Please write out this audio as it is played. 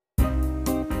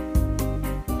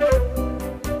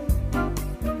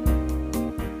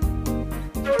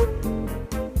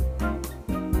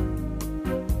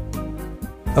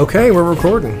Okay, we're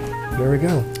recording. There we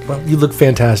go. Well, you look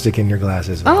fantastic in your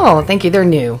glasses. Oh, thank you. They're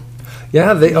new.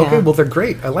 Yeah, okay, well, they're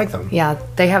great. I like them. Yeah,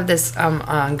 they have this,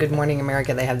 on Good Morning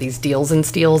America, they have these deals and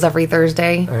steals every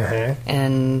Thursday. Uh-huh.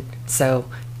 And so,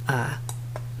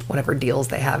 whatever deals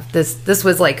they have. This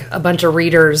was like a bunch of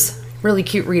readers, really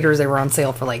cute readers. They were on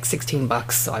sale for like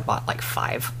 $16, so I bought like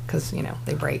 5 because,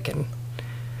 they break and...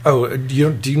 Oh, do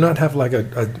you not have like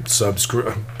a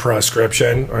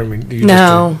prescription? I mean,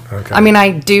 no. Okay. I mean, I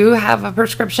do have a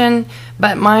prescription,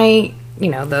 but my,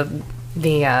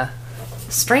 the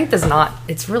strength is not,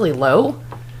 it's really low.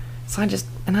 So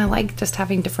I like just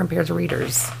having different pairs of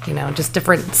readers, just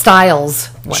different styles,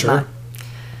 whatnot. Sure.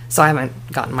 So I haven't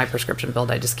gotten my prescription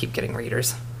filled. I just keep getting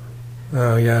readers.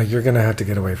 Oh, yeah, you're going to have to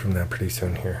get away from that pretty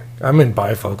soon here. I'm in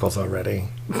bifocals already.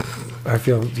 I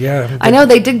feel, yeah. I know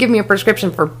they did give me a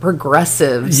prescription for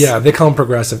progressives. Yeah, they call them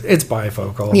progressive. It's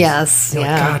bifocals. Yes,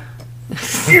 yeah. Like, God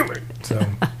damn it. So,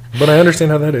 but I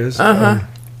understand how that is. Uh-huh.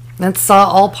 That's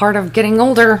all part of getting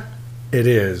older. It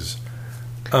is.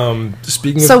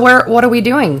 Speaking of... So what are we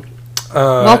doing?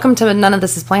 Welcome to None of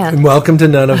This Is Planned. Welcome to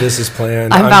None of This Is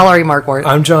Planned. I'm Valerie Marquardt.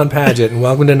 I'm John Paget, and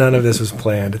welcome to None of This Was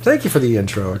Planned. Thank you for the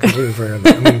intro. I completely forgot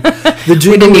that. I mean,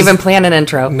 we didn't even plan an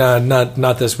intro. No,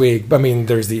 not this week. I mean,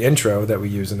 there's the intro that we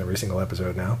use in every single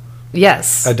episode now.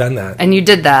 Yes. I've done that. And you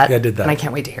did that. Yeah, I did that. And I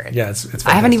can't wait to hear it. Yeah, it's fantastic.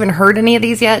 I haven't even heard any of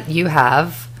these yet. You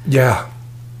have. Yeah.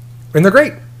 And they're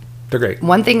great. They're great.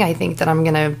 One thing I think that I'm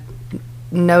going to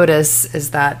notice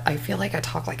is that I feel like I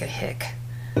talk like a hick.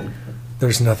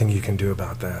 There's nothing you can do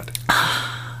about that.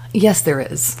 Yes, there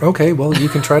is. Okay, well, you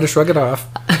can try to shrug it off.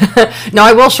 No,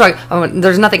 I will shrug. Oh,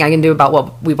 there's nothing I can do about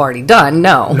what we've already done.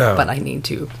 No. But I need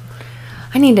to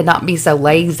not be so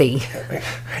lazy.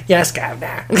 Yes,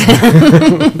 Governor.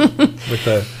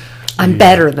 I'm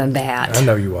better than that. I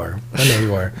know you are.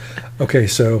 Okay,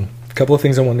 so a couple of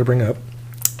things I wanted to bring up.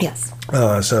 Yes.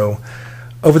 So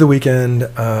over the weekend,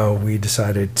 we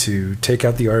decided to take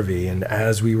out the RV, and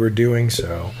as we were doing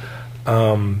so,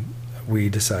 we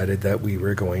decided that we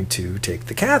were going to take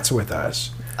the cats with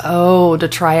us. Oh, to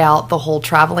try out the whole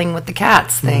traveling with the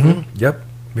cats thing. Mm-hmm.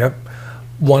 Yep.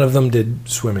 One of them did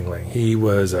swimmingly. He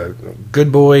was a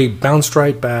good boy, bounced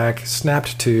right back,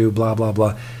 snapped to, blah, blah,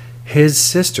 blah. His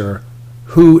sister,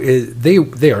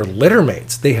 they are litter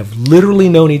mates. They have literally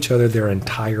known each other their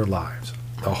entire lives,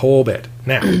 the whole bit.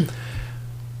 Now,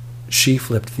 she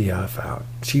flipped the F out.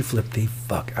 She flipped the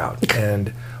fuck out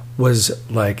and was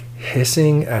like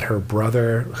hissing at her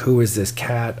brother. Who is this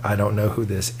cat? I don't know who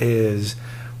this is.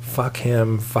 Fuck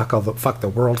him. Fuck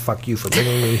the world. Fuck you for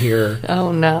bringing me here.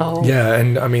 Oh no. Yeah,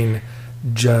 and I mean,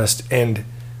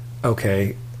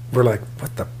 okay, we're like,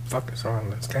 what the fuck is wrong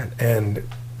with this cat? And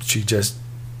she just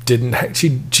didn't. She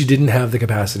didn't have the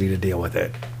capacity to deal with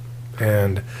it,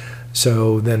 and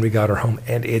so then we got her home,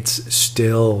 and it's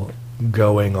still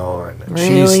going on. Really?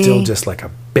 She's still just like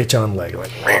a bitch on leg.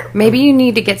 Like, maybe you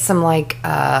need to get some like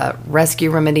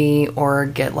rescue remedy or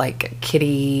get like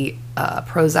kitty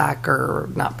Prozac or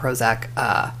not Prozac,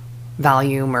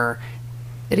 Valium, or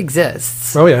it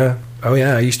exists. Oh yeah.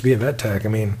 I used to be a vet tech. I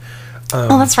mean,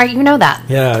 oh, that's right. You know that.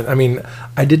 Yeah. I mean,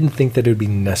 I didn't think that it would be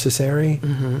necessary.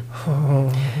 Mm-hmm.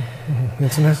 Oh,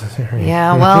 it's necessary.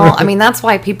 Yeah. Well, I mean, that's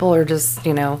why people are just,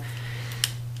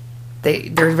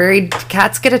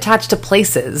 cats get attached to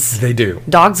places. They do.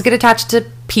 Dogs get attached to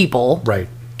people. Right.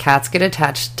 Cats get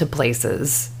attached to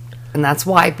places. And that's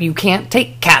why you can't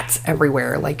take cats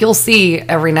everywhere. Like, you'll see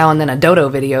every now and then a dodo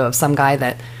video of some guy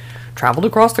that traveled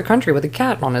across the country with a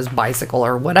cat on his bicycle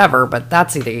or whatever, but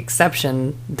that's the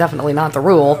exception, definitely not the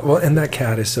rule. Well, and that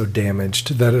cat is so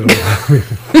damaged that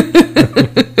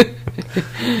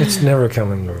it's never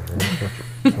coming.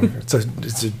 It's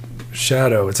a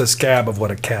shadow. It's a scab of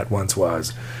what a cat once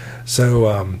was.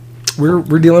 So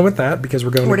we're dealing with that because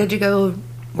we're going. Where did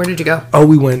you go? Oh,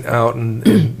 we went out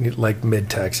in like mid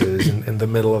Texas, in the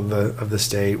middle of the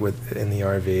state in the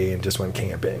RV, and just went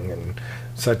camping. And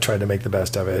so I tried to make the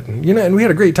best of it, and and we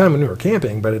had a great time when we were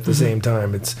camping. But at the same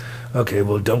time, it's okay.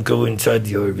 Well, don't go inside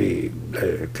the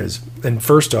RV and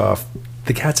first off,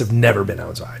 the cats have never been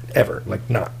outside ever, like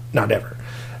not ever,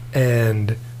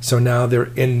 and so now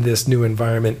they're in this new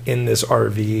environment in this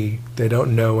RV. They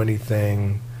don't know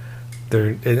anything.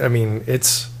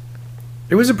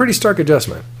 It was a pretty stark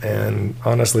adjustment, and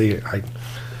honestly,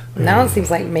 now it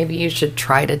seems like maybe you should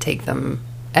try to take them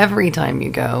every time you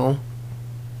go,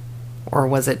 or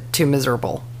was it too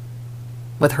miserable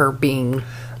with her being?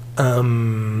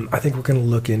 I think we're going to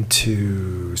look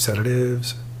into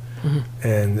sedatives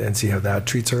and see how that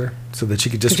treats her, so that she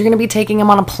could just. Because you're going to be taking them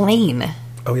on a plane.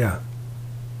 Oh yeah.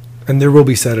 And there will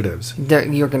be sedatives.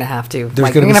 You're going to have to. There's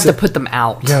Like, gonna you're going be to have to put them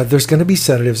out. Yeah, there's going to be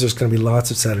sedatives. There's going to be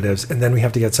lots of sedatives. And then we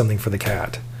have to get something for the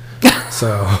cat.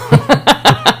 So...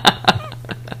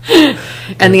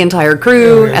 And the entire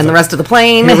crew and the rest of the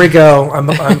plane. Here we go. I'm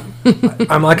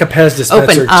like a Pez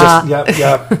dispenser. Open.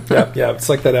 Yep. It's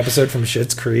like that episode from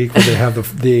Schitt's Creek where they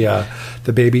have the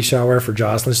baby shower for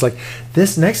Jocelyn. It's like,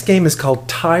 this next game is called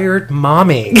Tired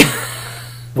Mommy,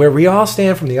 where we all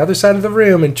stand from the other side of the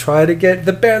room and try to get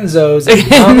the benzos in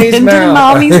Mommy's into mouth.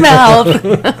 Mommy's mouth.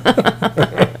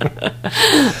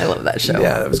 I love that show.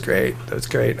 Yeah, that was great.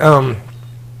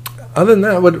 Other than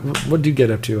that, what did you get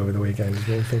up to over the weekend? Did you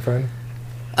do anything fun?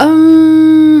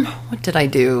 What did I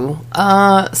do?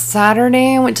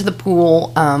 Saturday I went to the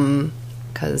pool,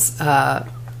 cause,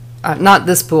 not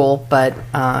this pool, but,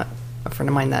 a friend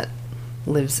of mine that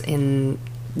lives in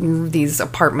these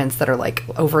apartments that are like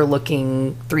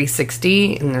overlooking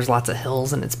 360 and there's lots of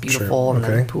hills and it's beautiful. Sure.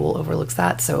 Okay. And the pool overlooks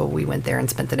that. So we went there and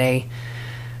spent the day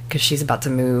because she's about to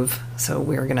move. So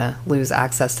we were going to lose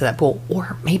access to that pool,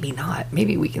 or maybe not.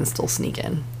 Maybe we can still sneak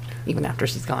in even after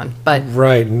she's gone. But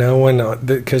right, no one,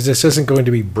 because this isn't going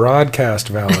to be broadcast,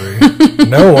 Valerie.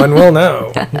 No one will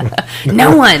know.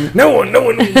 No one will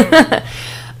know.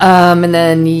 And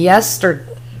then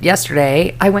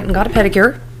yesterday I went and got a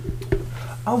pedicure.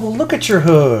 Oh, well, look at your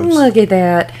hooves. Look at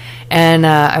that. And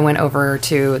I went over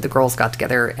to, the girls got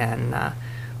together and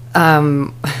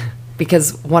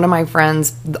because one of my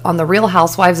friends on the Real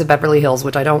Housewives of Beverly Hills,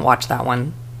 which I don't watch that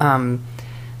one,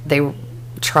 they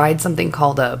tried something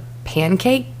called a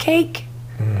pancake cake.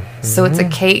 Mm-hmm. So it's a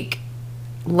cake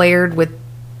layered with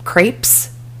crepes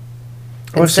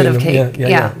instead of cake.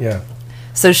 Yeah.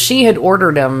 So she had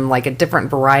ordered them like a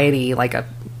different variety, like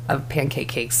of pancake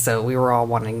cakes. So we were all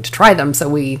wanting to try them. So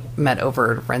we met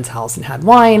over at a friend's house and had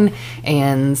wine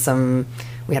and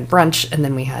we had brunch, and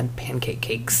then we had pancake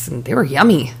cakes, and they were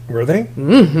yummy. Were they?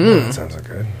 Mm-hmm. Oh, that sounds so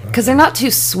good. Because they're not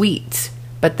too sweet,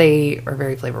 but they are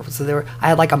very flavorful. So I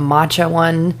had like a matcha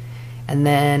one, and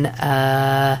then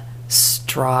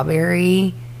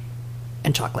strawberry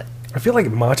and chocolate. I feel like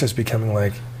matcha is becoming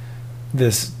like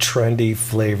this trendy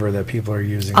flavor that people are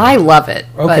using. I love it.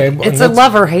 Okay, but it's a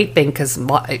love or hate thing because,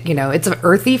 it's an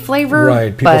earthy flavor.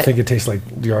 Right. People think it tastes like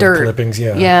yard dirt. clippings.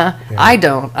 Yeah. I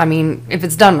don't. I mean, if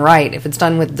it's done right, if it's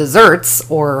done with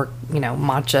desserts or,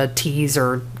 matcha teas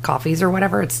or coffees or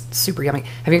whatever, it's super yummy.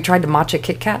 Have you tried the matcha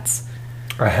Kit Kats?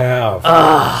 I have.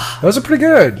 Those are pretty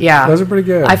good. Yeah. Those are pretty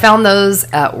good. I found those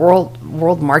at World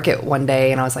Market one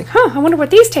day, and I was like, I wonder what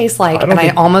these taste like. I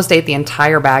almost ate the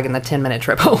entire bag in the 10-minute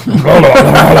trip home.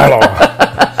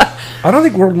 I don't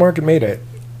think World Market made it.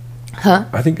 Huh?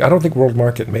 I don't think World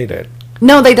Market made it.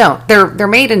 No, they don't. They're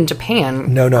made in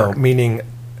Japan. No, meaning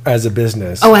as a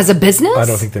business. Oh, as a business? I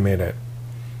don't think they made it.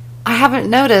 I haven't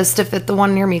noticed if the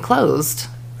one near me closed.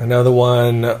 I know the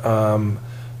one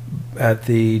at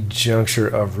the juncture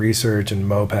of Research and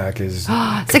Mopac is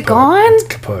Is it gone? It's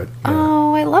kaput. Yeah.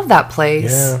 Oh, I love that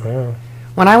place. Yeah.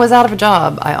 When I was out of a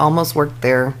job, I almost worked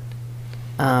there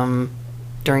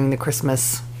during the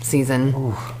Christmas season.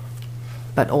 Ooh.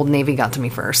 But Old Navy got to me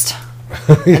first.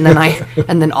 and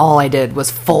then all I did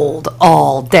was fold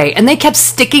all day. And they kept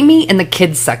sticking me in the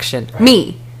kids section.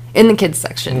 Me in the kids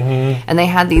section. Mm-hmm. And they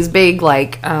had these big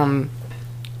bins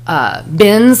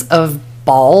of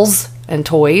balls and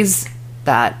toys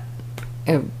that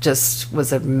it just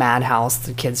was a madhouse.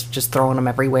 The kids just throwing them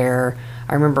everywhere.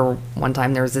 I remember one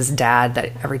time there was this dad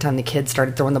that every time the kids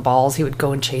started throwing the balls, he would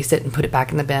go and chase it and put it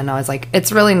back in the bin. I was like,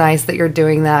 it's really nice that you're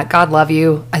doing that. God love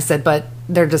you. I said, but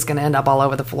they're just going to end up all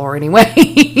over the floor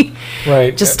anyway.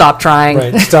 Right. Just stop trying.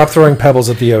 Right. Stop throwing pebbles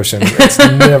at the ocean. It's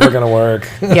never going to work.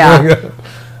 Yeah.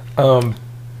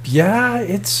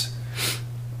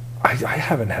 I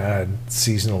haven't had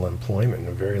seasonal employment in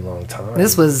a very long time.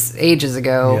 This was ages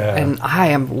ago, Yeah. and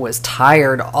I was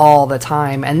tired all the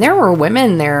time. And there were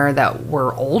women there that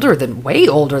were way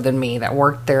older than me, that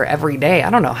worked there every day. I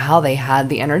don't know how they had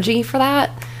the energy for that.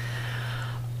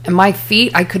 And my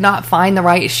feet, I could not find the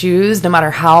right shoes. No matter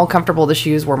how comfortable the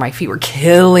shoes were, my feet were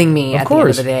killing me at the end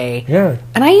of the day. Yeah.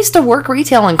 And I used to work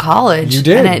retail in college. You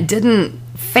did? And it didn't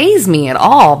faze me at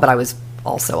all, but I was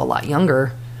also a lot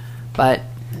younger. But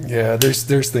yeah, there's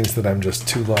things that I'm just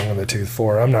too long in the tooth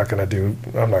for. I'm not gonna do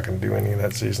any of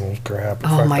that seasonal crap.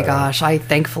 oh Fuck my that. gosh, I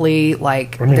thankfully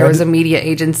there was a media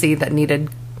agency that needed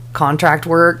contract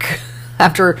work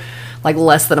after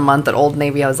less than a month at Old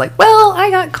Navy. I was like, well,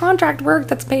 I got contract work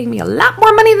that's paying me a lot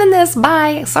more money than this.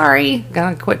 Bye. Sorry.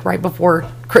 Gonna quit right before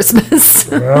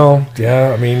Christmas. Well,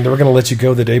 yeah, I mean, they were going to let you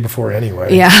go the day before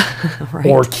anyway. Yeah, right.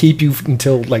 Or keep you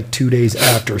until like 2 days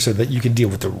after so that you can deal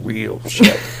with the real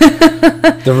shit.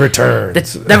 The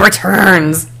returns. The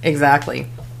returns. Exactly.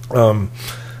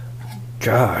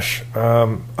 Gosh.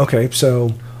 Okay,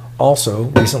 so also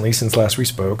recently, since last we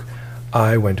spoke,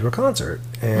 I went to a concert.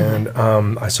 And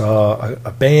I saw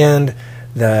a band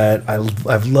that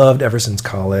I've loved ever since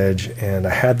college, and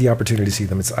I had the opportunity to see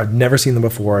them. I've never seen them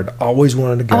before. I'd always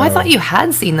wanted to go. Oh, I thought you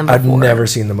had seen them before. I've never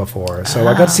seen them before. So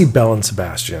I got to see Belle and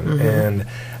Sebastian, and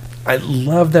I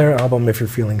love their album, If You're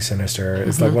Feeling Sinister.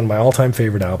 It's like one of my all-time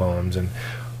favorite albums, and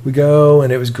we go,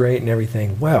 and it was great and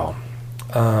everything. Well,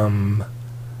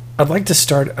 I'd like to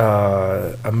start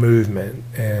a movement,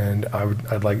 and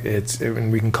I'd like and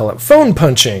we can call it phone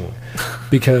punching,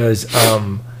 because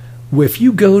if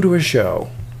you go to a show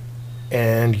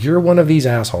and you're one of these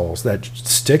assholes that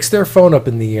sticks their phone up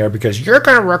in the air because you're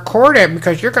going to record it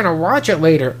because you're going to watch it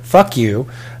later, fuck you.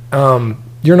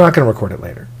 You're not going to record it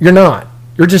later. You're not.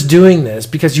 You're just doing this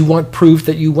because you want proof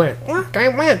that you went. Look, I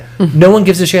went. No one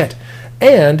gives a shit.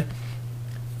 And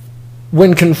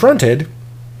when confronted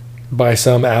by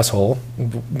some asshole,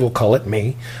 we'll call it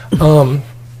me, don't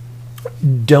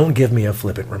give me a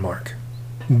flippant remark.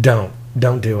 Don't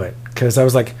do it. Because I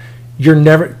was like, you're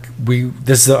never,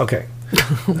 this is, okay.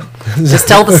 Just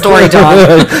tell the story, John.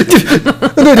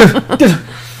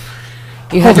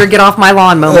 You had your get off my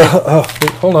lawn moment.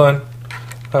 Wait, hold on.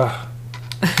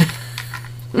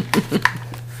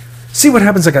 See what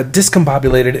happens? I got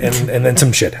discombobulated and then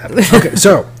some shit happened. Okay,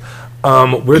 so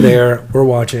we're there, we're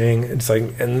watching. It's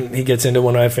like, and he gets into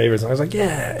one of my favorites. And I was like,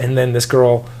 yeah. And then this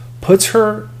girl puts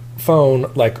her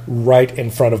phone like right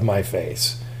in front of my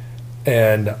face.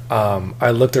 And I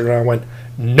looked at her and I went,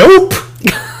 nope.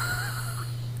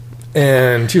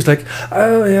 And she was like,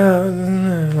 oh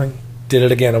yeah. Like, did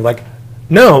it again. I'm like,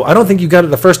 no, I don't think you got it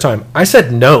the first time. I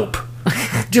said nope.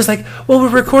 Just like, well, we're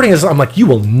recording this. I'm like, you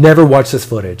will never watch this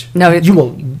footage. No, you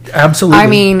will absolutely. I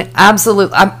mean,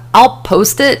 absolutely. I'll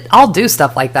post it. I'll do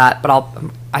stuff like that, but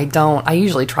I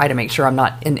usually try to make sure I'm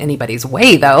not in anybody's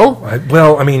way, though.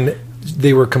 Well, I mean,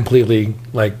 they were completely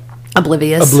like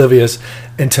oblivious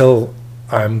until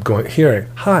I'm going here.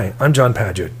 Hi, I'm John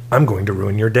Padgett. I'm going to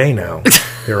ruin your day now.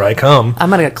 Here I come. I'm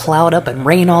going to cloud up and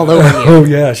rain all over you. Oh,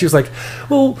 yeah. She was like,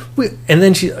 well, and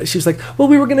then she was like, well,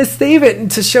 we were going to save it and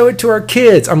to show it to our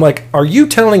kids. I'm like, are you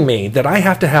telling me that I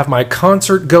have to have my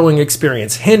concert going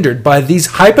experience hindered by these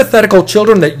hypothetical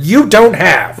children that you don't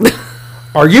have?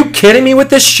 Are you kidding me with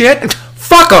this shit?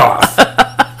 Fuck off.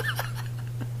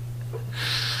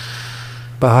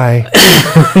 Bye.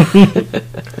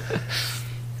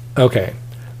 Okay.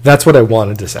 That's what I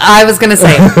wanted to say. I was going to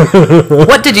say,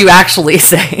 what did you actually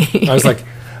say? I was like,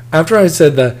 after I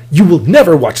said that, you will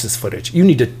never watch this footage. You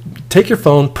need to take your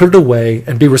phone, put it away,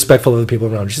 and be respectful of the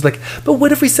people around you. She's like, but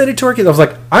what if we send it to our kids? I was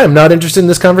like, I am not interested in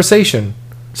this conversation.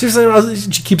 She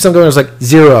keeps on going. I was like,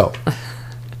 0.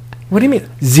 What do you mean?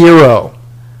 0.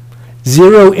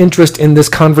 0 interest in this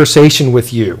conversation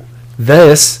with you.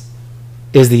 This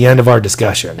is the end of our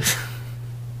discussion.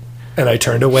 And I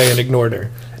turned away and ignored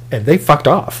her. And they fucked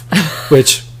off,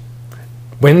 which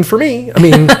win for me. I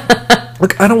mean,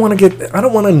 look, I don't want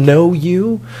to know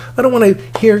you. I don't want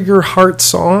to hear your heart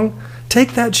song.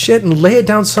 Take that shit and lay it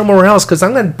down somewhere else, because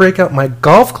I'm going to break out my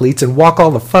golf cleats and walk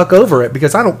all the fuck over it,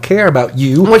 because I don't care about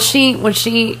you. Was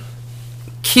she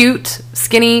cute,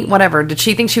 skinny, whatever? Did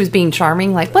she think she was being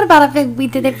charming? Like, what about if we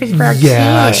did it for our kids?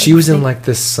 Yeah, she was in like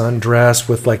this sundress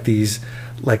with like these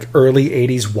like early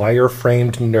 80s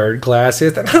wire-framed nerd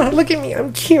glasses. Look at me,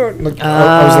 I'm cute. Like,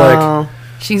 I was like...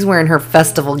 She's wearing her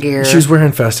festival gear. She's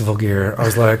wearing festival gear. I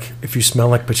was like, if you smell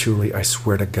like patchouli, I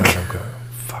swear to God, I'm going to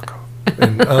fuck off.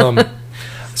 And,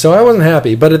 so I wasn't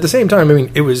happy. But at the same time, I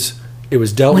mean, it was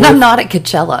dealt with. When I'm not at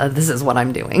Coachella, this is what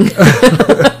I'm doing.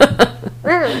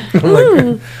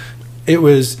 Like, it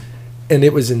was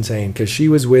insane, because she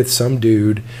was with some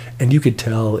dude, and you could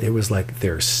tell it was like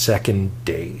their second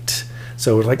date.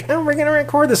 So it was like, oh, we're going to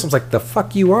record this. I was like, the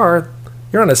fuck you are.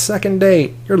 You're on a second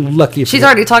date. You're lucky. She's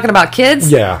already talking about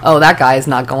kids? Yeah. Oh, that guy is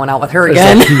not going out with her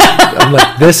again. I'm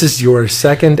like, this is your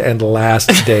second and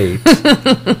last date.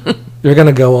 You're going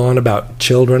to go on about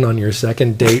children on your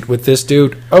second date with this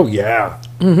dude? Oh, yeah.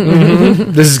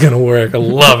 Mm-hmm. This is going to work. I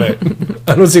love it.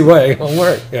 I don't see why it won't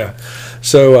work. Yeah.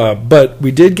 So, but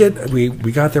we did we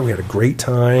got there. We had a great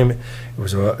time. It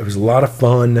was a lot of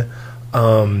fun.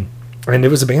 And it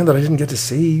was a band that I didn't get to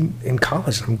see in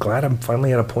college. I'm glad I'm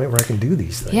finally at a point where I can do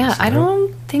these things. Yeah, I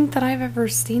don't think that I've ever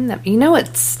seen them. You know,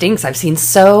 it stinks. I've seen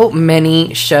so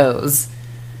many shows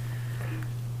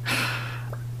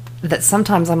that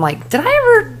sometimes I'm like, did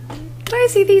I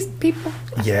see these people?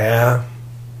 Yeah.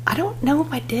 I don't know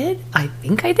if I did. I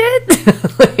think I did.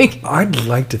 Like, I'd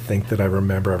like to think that I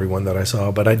remember everyone that I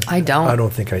saw, but I don't. I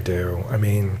don't think I do. I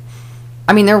mean,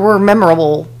 there were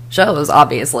memorable shows,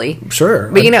 obviously. Sure.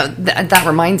 But, that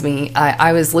reminds me.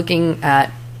 I was looking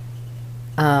at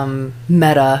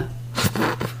Meta.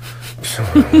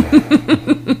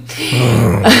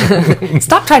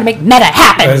 Stop trying to make Meta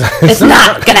happen. It's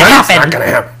not going to happen. It's not going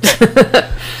to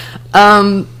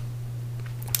happen.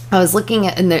 I was looking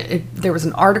at, and there was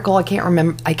an article. I can't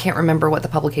remember what the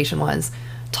publication was,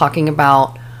 talking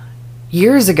about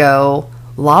years ago.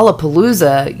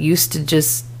 Lollapalooza used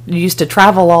to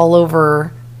travel all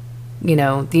over,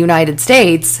 the United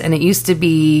States, and it used to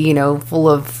be, full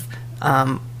of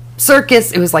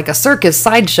circus. It was like a circus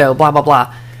sideshow, blah blah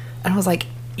blah. And I was like,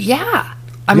 yeah.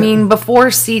 I mean, before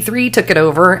C3 took it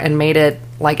over and made it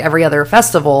like every other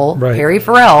festival, right. Perry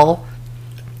Farrell.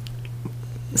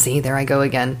 See, there I go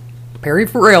again. Perry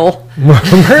Farrell.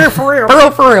 Perry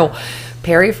Farrell.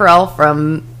 Perry Farrell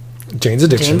from Jane's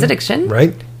Addiction.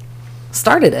 Right.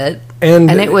 Started it. And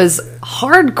it was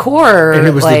hardcore. And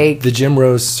it was like the Jim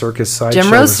Rose Circus side Jim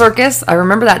show. Rose Circus. I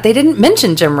remember that. They didn't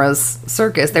mention Jim Rose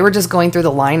Circus. They were just going through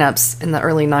the lineups in the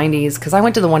early 90s, because I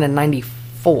went to the one in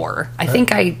 94. I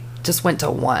think I just went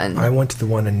to one. I went to the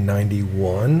one in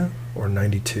 91 or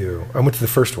 92. I went to the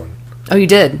first one. Oh, you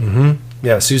did? Mm-hmm.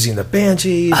 Yeah, Susie and the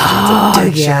Banshees, Oh, Jane's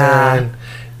Addiction. yeah.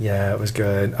 Yeah, it was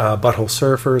good. Butthole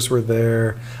Surfers were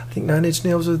there. I think Nine Inch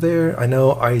Nails was there. I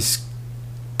know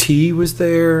Ice-T was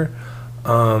there.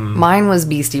 Mine was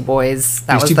Beastie Boys.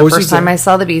 That Beastie was the Boys first was time there. I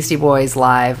saw the Beastie Boys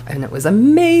live, and it was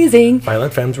amazing.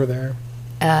 Violent Femmes were there.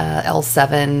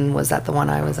 L7 was that the one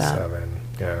I was at. 7,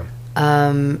 yeah.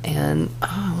 And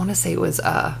I want to say it was.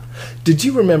 Did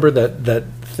you remember that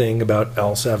thing about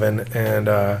L7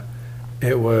 and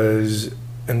it was,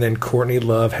 and then Courtney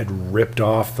Love had ripped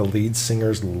off the lead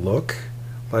singer's look,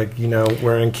 like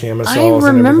wearing camisoles. I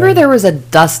remember and there was a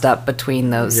dust up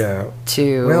between those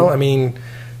two. Well, I mean,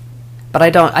 but I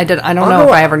don't know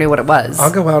if I ever knew what it was.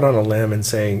 I'll go out on a limb and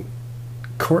say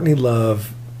Courtney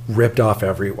Love ripped off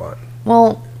everyone.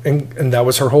 Well, and that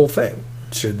was her whole thing.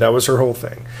 That was her whole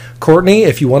thing. Courtney,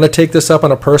 if you want to take this up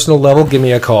on a personal level, give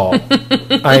me a call.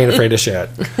 I ain't afraid of shit.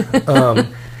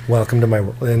 Welcome to my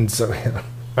world. And so,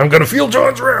 I'm going to feel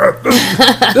John's wrath.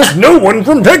 This no one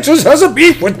from Texas has a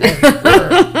beef with me.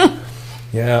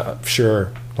 Yeah,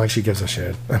 sure. Like she gives a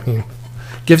shit. I mean,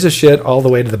 gives a shit all the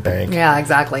way to the bank. yeah,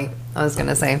 exactly. I was going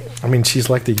to say. I mean, she's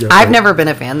like the... I've never been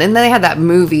a fan. Then they had that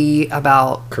movie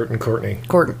about... Kurt and Courtney.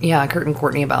 Kurt and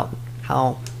Courtney, about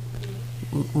how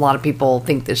a lot of people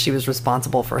think that she was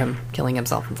responsible for him killing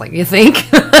himself. It's like, you think?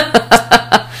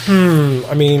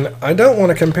 I mean, I don't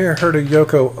want to compare her to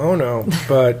Yoko Ono,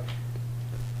 but...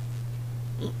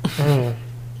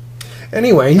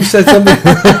 Anyway, you said something...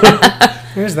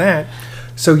 Here's that.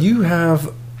 So you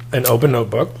have an open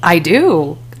notebook. I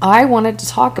do. I wanted to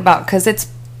talk about, because it's...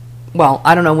 Well,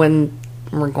 I don't know when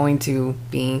we're going to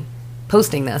be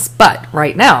posting this, but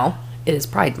right now it is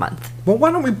Pride Month. Well,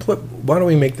 why don't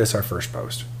we make this our first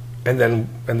post, and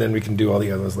then we can do all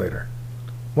the others later.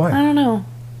 Why? I don't know.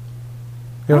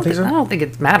 You don't think so? I don't think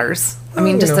it matters. I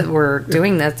mean, just that we're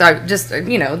doing this. Just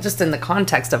in the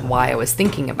context of why I was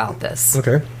thinking about this.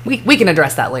 Okay. We can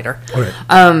address that later. Okay.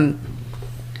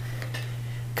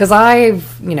 Because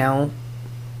I've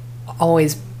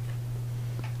always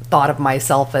thought of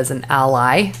myself as an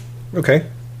ally. Okay.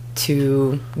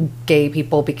 To gay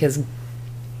people, because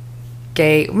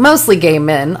mostly gay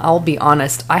men, I'll be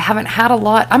honest, I haven't had a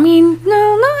lot. I mean, no,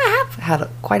 I have had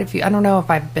quite a few. I don't know if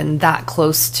I've been that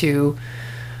close to,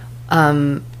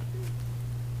 I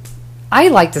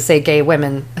like to say gay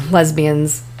women,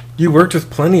 lesbians. You worked with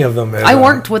plenty of them. I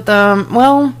worked with them,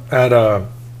 at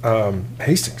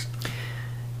Hastings.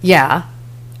 Yeah.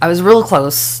 I was real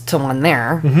close to one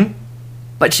there. Mm-hmm.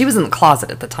 But she was in the closet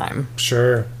at the time.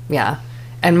 Sure. Yeah.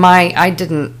 And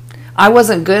I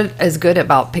wasn't as good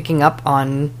about picking up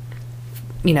on,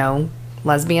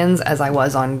 lesbians as I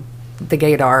was on the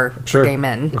gaydar Sure. gay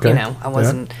men. Okay. I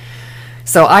wasn't.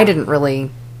 So I didn't really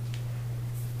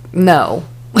know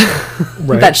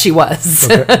that she was.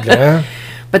 Okay. Yeah.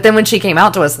 But then when she came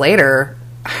out to us later,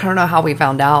 I don't know how we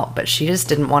found out, but she just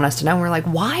didn't want us to know. We're like,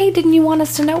 why didn't you want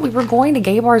us to know? We were going to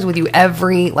gay bars with you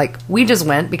we just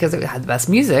went because it had the best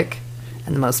music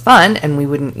and the most fun, and we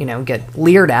wouldn't, get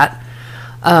leered at.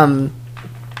 But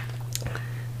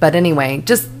anyway,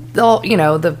 just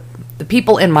the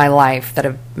people in my life that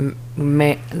have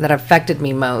affected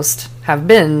me most have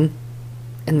been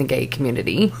in the gay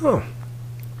community. Oh.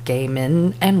 Gay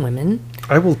men and women.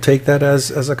 I will take that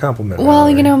as a compliment. Well,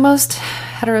 you know, most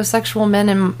heterosexual men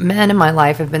in my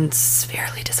life have been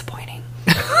severely disappointing.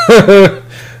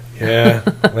 Yeah.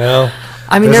 Well,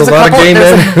 I mean, there's a lot of gay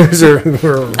men who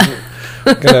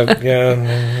are gonna,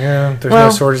 there's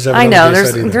no shortage of them. I know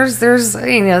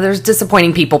there's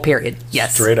disappointing people. Period.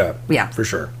 Yes. Straight up. Yeah, for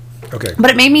sure. Okay. But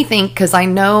it made me think, because I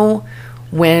know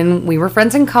when we were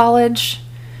friends in college,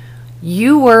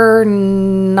 you were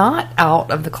not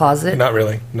out of the closet. Not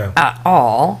really. No. At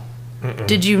all. Mm-mm.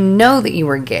 Did you know that you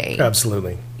were gay?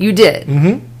 Absolutely. You did.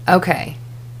 Mm-hmm. Okay.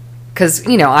 Because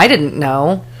I didn't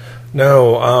know.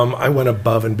 No, I went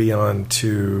above and beyond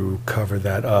to cover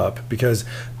that up, because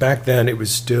back then it was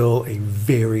still a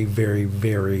very, very,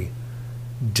 very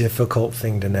difficult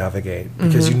thing to navigate,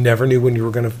 because you never knew when you were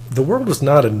going to... The world was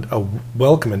not a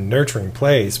welcome and nurturing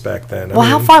place back then. Well,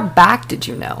 how far back did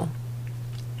you know?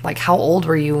 Like, how old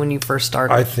were you when you first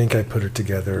started? I think I put it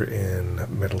together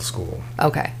in middle school.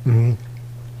 Okay. Mm-hmm.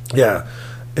 Yeah.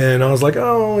 And I was like,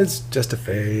 oh, it's just a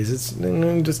phase. It's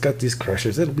just got these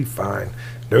crushes. It'll be fine.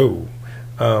 No.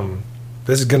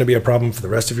 This is going to be a problem for the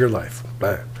rest of your life.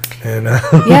 Bye. And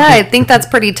yeah, I think that's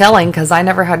pretty telling, because I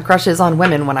never had crushes on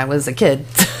women when I was a kid.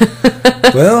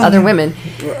 Well, other women.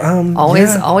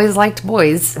 Always liked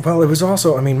boys. Well, it was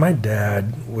also, I mean, my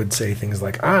dad would say things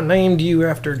like, I named you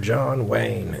after John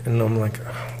Wayne. And I'm like,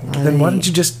 then why didn't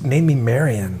you just name me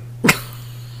Marion?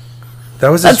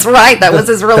 That's right. That was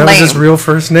his real name. That was his real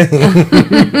first name.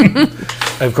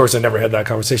 Of course, I never had that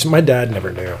conversation. My dad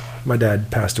never knew. My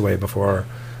dad passed away before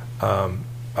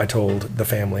I told the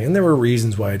family, and there were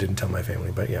reasons why I didn't tell my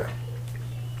family. But yeah.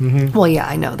 Mm-hmm. Well, yeah,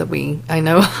 I know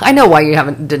why you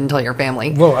didn't tell your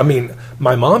family. Well, I mean,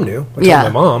 my mom knew. I told my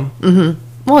mom.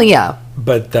 Mm-hmm. Well, yeah.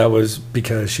 But that was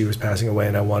because she was passing away,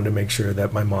 and I wanted to make sure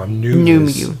that my mom knew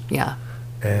you. Yeah.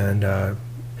 And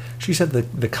she said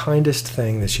the kindest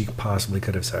thing that she possibly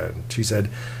could have said. She said,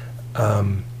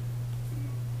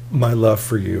 my love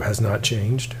for you has not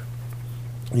changed.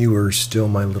 You are still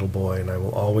my little boy, and I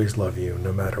will always love you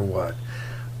no matter what.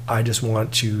 I just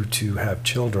want you to have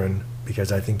children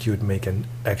because I think you would make an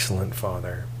excellent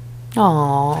father.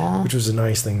 Aww. Which was a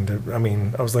nice thing to, I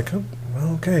mean, I was like, oh,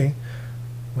 well, okay.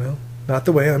 Well, not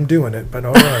the way I'm doing it, but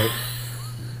all right.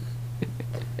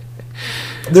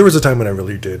 There was a time when I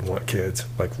really did want kids,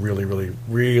 like really, really,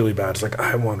 really bad. It's like,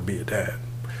 I want to be a dad.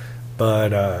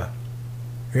 But,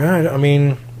 yeah, I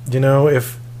mean,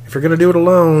 if you're going to do it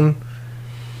alone,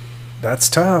 that's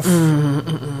tough.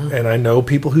 And I know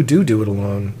people who do it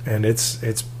alone, and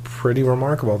it's pretty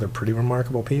remarkable. They're pretty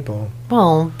remarkable people.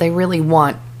 Well, they really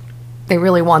want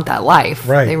that life.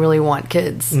 Right. They really want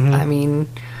kids. Mm-hmm. I mean,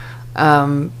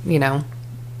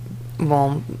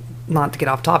 well, not to get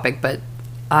off topic, but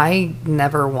I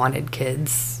never wanted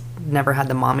kids. Never had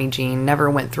the mommy gene. Never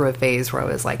went through a phase where I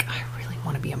was like, I really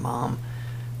want to be a mom.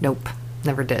 Nope.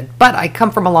 Never did. But I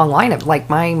come from a long line of, like,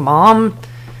 my mom,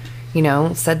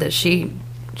 said that she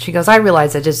goes, I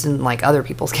realized I just didn't like other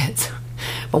people's kids.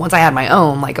 But once I had my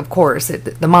own, like, of course,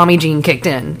 the mommy gene kicked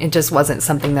in. It just wasn't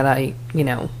something that I,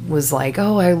 was like,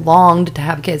 oh, I longed to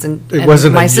have kids. And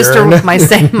wasn't my sister, my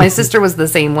sister was the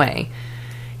same way.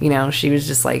 She was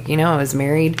just like, I was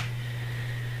married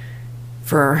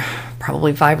for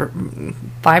probably 5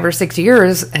 or 6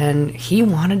 years, and he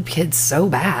wanted kids so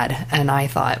bad. And I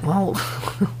thought, well,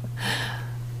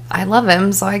 I love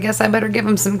him, so I guess I better give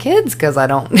him some kids, because I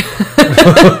don't.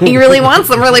 He really wants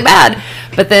them really bad.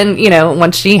 But then,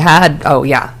 once she had,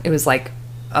 it was like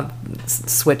a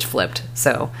switch flipped.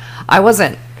 So I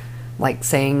wasn't like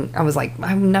saying, I was like,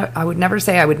 I would never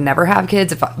say I would never have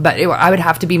kids, but I would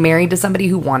have to be married to somebody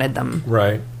who wanted them.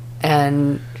 Right.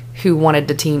 And who wanted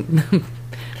to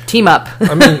team up.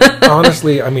 I mean,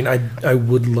 honestly, I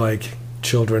would like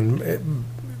children.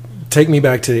 Take me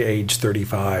back to the age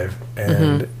 35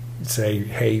 and say,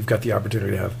 hey, you've got the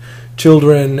opportunity to have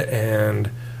children,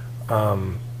 and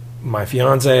my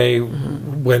fiance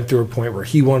went through a point where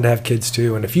he wanted to have kids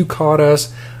too. And if you caught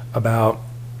us about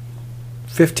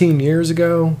 15 years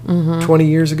ago, 20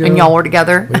 years ago, and y'all were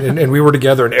together, and we were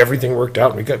together, and everything worked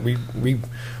out, and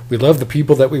we love the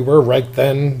people that we were right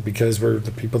then, because we're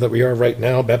the people that we are right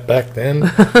now. Back then,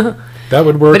 that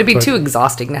would work. But it'd be too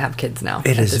exhausting to have kids now.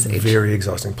 It is very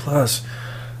exhausting. Plus,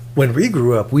 when we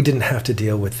grew up, we didn't have to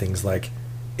deal with things like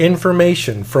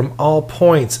information from all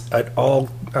points at all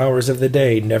hours of the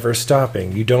day, never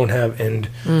stopping. You don't have,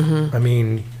 I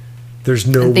mean, there's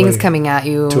no way things coming at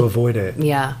you to avoid it.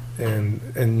 Yeah.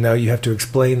 And now you have to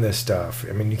explain this stuff.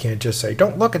 I mean, you can't just say,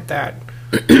 don't look at that.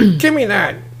 Give me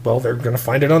that. Well, they're going to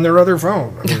find it on their other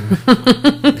phone. I mean,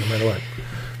 no matter what.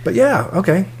 But yeah,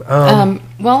 okay.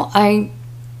 Well, I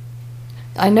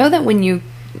know that when you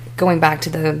going back to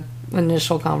the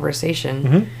initial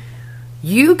conversation,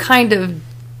 you kind of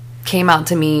came out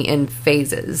to me in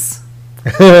phases.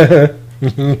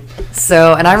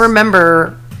 So, and I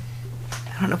remember,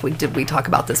 I don't know if we talk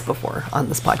about this before on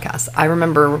this podcast. I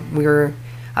remember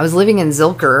I was living in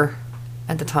Zilker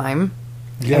at the time.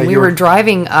 Yeah, and we were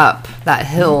driving up that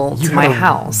hill to my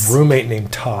house. Roommate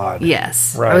named Todd.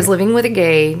 Yes. Right. I was living with a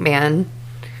gay man,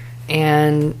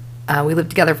 and we lived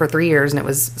together for 3 years, and it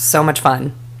was so much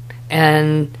fun.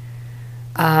 And,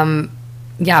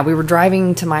 we were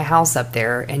driving to my house up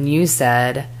there, and you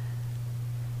said,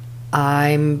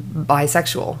 I'm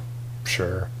bisexual.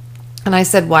 Sure. And I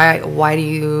said, why are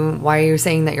you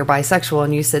saying that you're bisexual?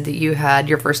 And you said that you had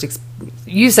your first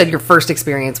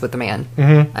experience with a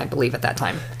man, I believe at that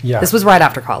time. Yeah. This was right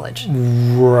after college.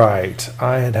 Right.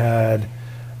 I had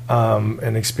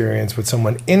an experience with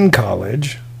someone in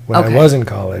college when I was in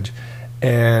college,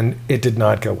 and it did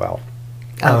not go well.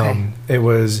 Okay. It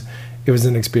was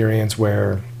an experience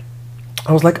where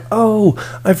I was like, oh,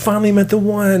 I finally met the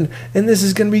one, and this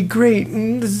is going to be great,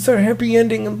 and this is our happy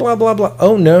ending, and blah, blah, blah.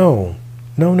 Oh, no.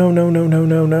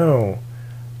 No.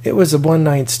 It was a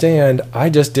one-night stand.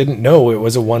 I just didn't know it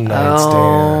was a one-night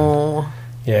stand.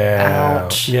 Yeah.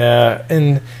 Ouch. Yeah.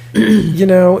 And,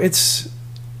 it's...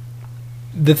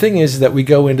 The thing is that we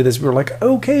go into this, we're like,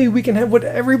 okay, we can have what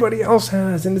everybody else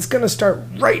has, and it's going to start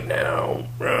right now.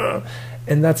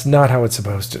 And that's not how it's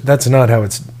supposed to. That's not how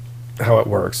it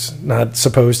works. Not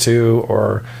supposed to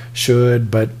or should,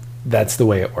 but that's the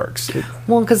way it works.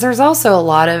 Well, because there's also a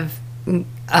lot of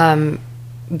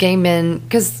gay men,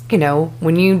 because,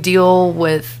 when you deal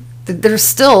with, there's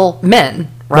still men,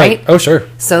 right? Oh, sure.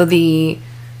 So the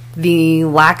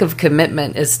lack of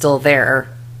commitment is still there.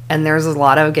 And there's a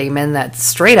lot of gay men that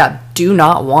straight up do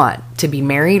not want to be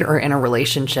married or in a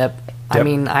relationship. Yep. I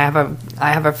mean, I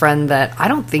have a friend that I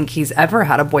don't think he's ever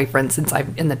had a boyfriend since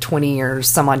in the 20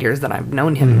 some odd years that I've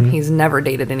known him. He's never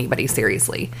dated anybody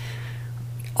seriously.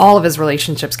 All of his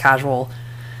relationships casual,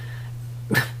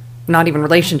 not even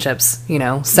relationships,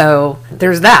 So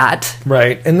there's that.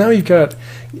 Right. And now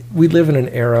we live in an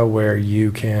era where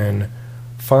you can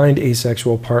find a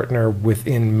sexual partner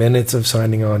within minutes of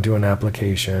signing on to an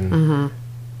application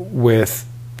with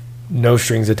no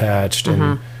strings attached,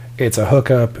 and it's a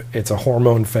hookup, it's a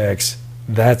hormone fix,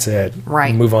 that's it.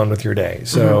 Right. Move on with your day.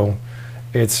 So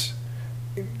it's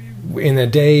in a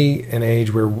day and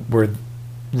age where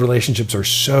relationships are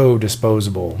so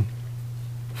disposable,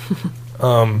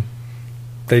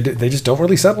 they just don't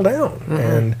really settle down.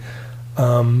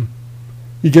 And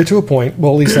you get to a point,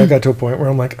 well, at least I got to a point where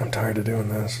I'm like, I'm tired of doing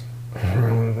this.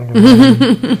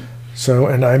 So,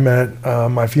 and I met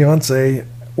my fiance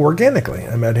organically.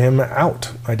 I met him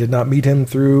out. I did not meet him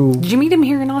through... Did you meet him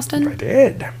here in Austin? I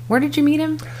did. Where did you meet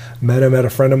him? Met him at a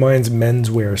friend of mine's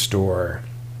menswear store.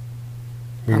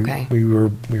 Okay. We were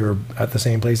at the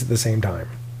same place at the same time.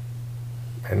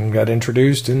 And got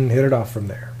introduced and hit it off from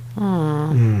there.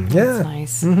 Yeah. That's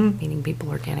nice. Meeting people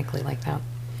organically like that.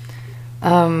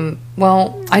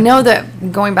 Well, I know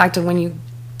that going back to when you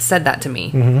said that to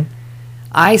me,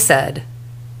 I said,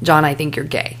 John, I think you're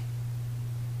gay.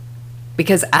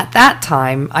 Because at that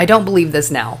time, I don't believe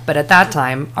this now, but at that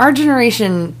time, our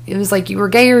generation, it was like you were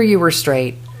gay or you were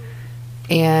straight.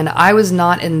 And I was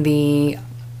not I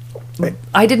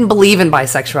didn't believe in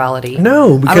bisexuality.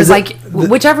 No, because I was like,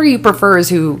 whichever you prefer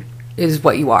is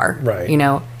what you are. Right.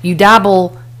 You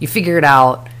dabble, you figure it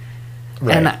out.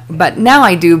 Right. But now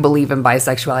I do believe in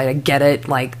bisexuality. I get it.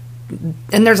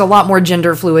 And there's a lot more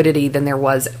gender fluidity than there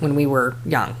was when we were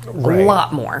young. Right. A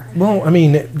lot more. Well, I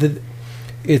mean,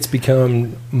 it's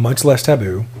become much less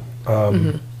taboo.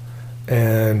 And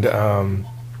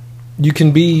you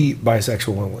can be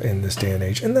bisexual in this day and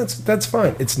age, and that's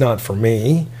fine. It's not for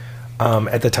me.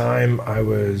 At the time, I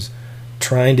was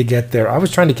trying to get there. I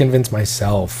was trying to convince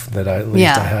myself that at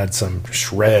least I had some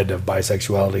shred of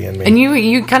bisexuality in me. And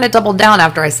you kind of doubled down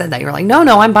after I said that. You were like, no,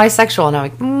 I'm bisexual. And I'm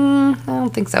like, I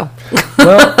don't think so.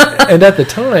 Well, and at the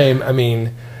time, I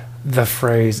mean, the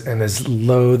phrase, and as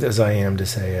loath as I am to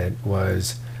say it,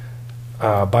 was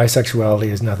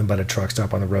bisexuality is nothing but a truck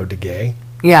stop on the road to gay.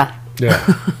 Yeah. Yeah.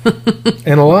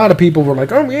 And a lot of people were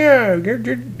like, oh, yeah,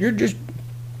 you're just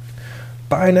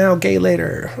bi now, gay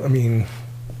later. I mean...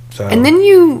 So. And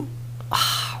then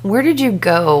where did you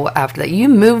go after that? You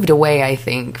moved away, I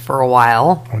think, for a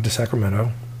while. I went to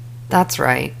Sacramento. That's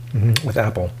right. With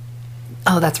Apple.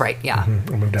 Oh, that's right, yeah. I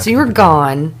moved so you were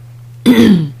gone,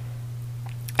 and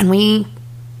we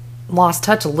lost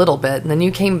touch a little bit, and then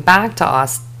you came back to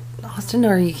Austin,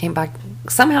 or you came back...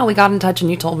 somehow we got in touch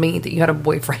and you told me that you had a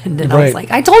boyfriend, and I Right. was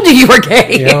like, I told you were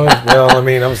gay. Well, I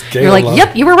mean, I was gay. You're like,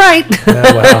 yep, you were right.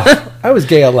 Yeah, well, I was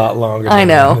gay a lot longer. I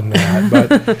know. Than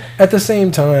that, but at the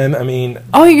same time, I mean,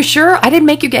 Oh, you sure? I didn't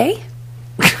make you gay?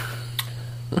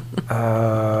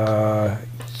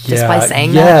 Just by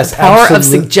saying that? The power of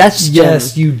suggestion.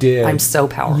 Yes, you did. I'm so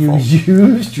powerful. You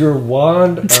used your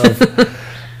wand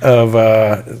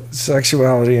of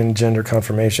sexuality and gender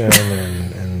confirmation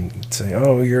and say,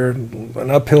 oh, you're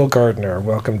an uphill gardener.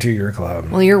 Welcome to your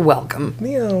club. Well, you're welcome.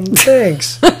 Yeah,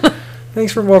 thanks.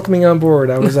 Thanks for welcoming on board.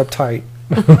 I was uptight.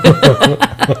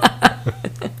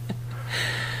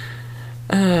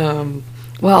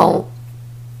 Well,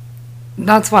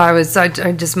 that's why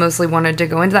I just mostly wanted to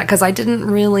go into that because I didn't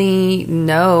really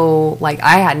know, like,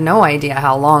 I had no idea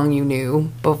how long you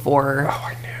knew before. Oh,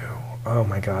 I knew. Oh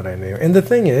my God, I knew. And the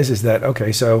thing is that,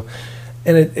 okay, so,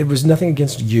 and it was nothing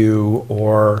against you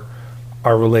or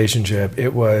our relationship.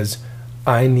 It was,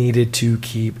 I needed to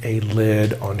keep a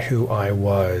lid on who I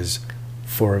was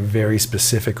for a very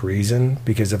specific reason,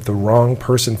 because if the wrong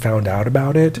person found out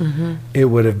about it, it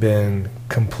would have been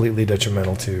completely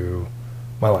detrimental to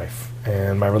my life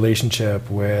and my relationship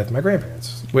with my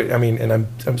grandparents. I mean, and I'm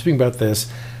speaking about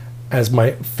this as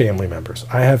my family members.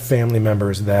 I have family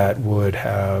members that would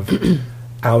have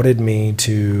outed me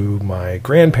to my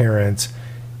grandparents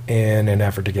in an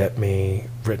effort to get me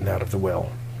written out of the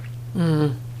will,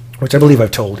 which I believe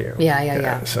I've told you.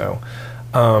 Yeah. So,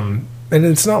 and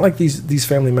it's not like these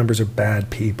family members are bad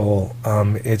people.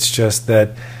 It's just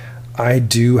that I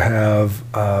do have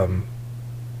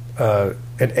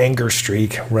an anger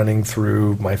streak running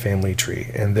through my family tree,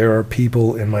 and there are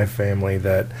people in my family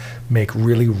that make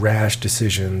really rash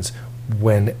decisions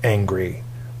when angry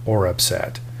or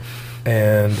upset.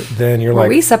 And then you're Were like,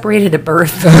 we separated at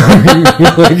birth?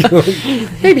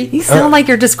 maybe You sound like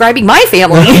you're describing my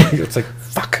family. it's like,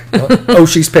 fuck. Oh,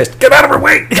 she's pissed. Get out of her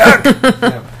way.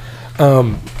 Yeah.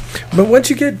 But once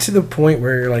you get to the point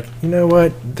where you're like, you know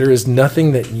what, there is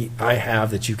nothing that I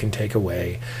have that you can take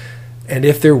away. And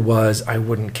if there was, I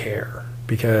wouldn't care,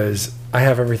 because I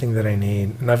have everything that I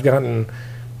need. And I've gotten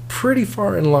pretty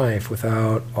far in life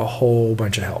without a whole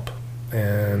bunch of help.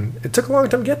 And it took a long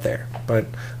time to get there. But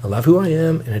I love who I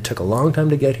am, and it took a long time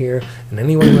to get here. And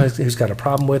anyone who's got a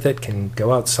problem with it can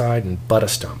go outside and butt a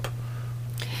stump.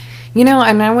 You know,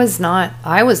 and I was not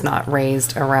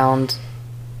raised around,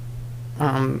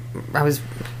 I was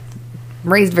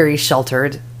raised very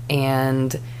sheltered,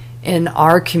 and in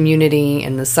our community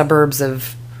in the suburbs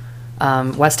of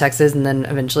West Texas and then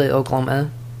eventually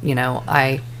Oklahoma, you know,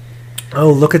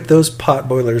 Oh, look at those pot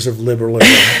boilers of liberalism.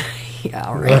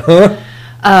 yeah, right.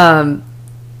 I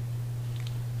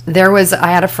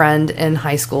had a friend in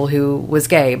high school who was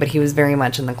gay, but he was very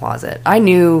much in the closet. I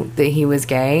knew that he was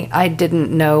gay. I didn't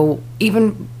know,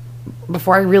 even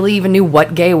before I really even knew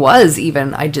what gay was,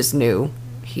 even, I just knew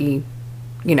he,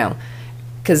 you know,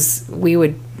 because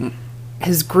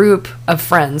his group of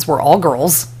friends were all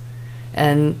girls,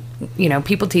 and, you know,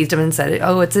 people teased him and said,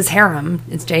 oh, it's his harem.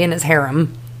 It's Jay and his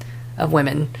harem of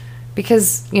women,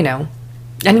 because, you know,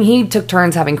 I mean, he took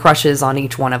turns having crushes on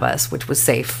each one of us, which was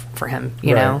safe for him,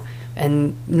 you know,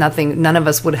 and none of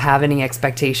us would have any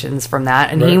expectations from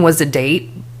that. And he was a date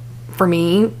for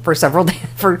me for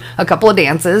for a couple of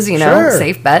dances, you know,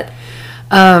 safe bet.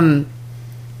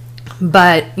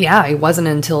 But yeah, it wasn't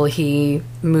until he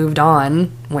moved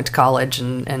on, went to college,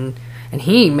 and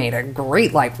he made a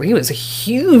great life. He was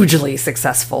hugely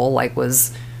successful, like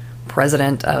was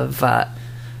president of, I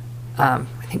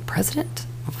think president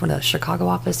of the Chicago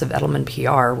office of Edelman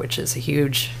PR, which is a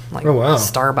huge, like,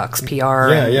 Starbucks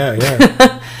PR. Yeah.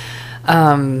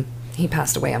 He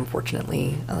passed away,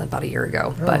 unfortunately, about a year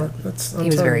ago, but he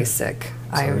was very sick.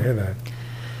 Sorry to hear that.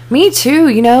 Me too.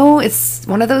 You know, it's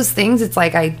one of those things. It's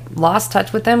like I lost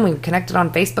touch with him. We connected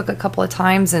on Facebook a couple of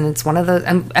times, and it's one of the.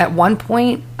 And at one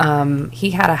point,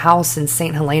 he had a house in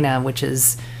St. Helena, which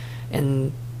is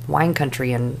in wine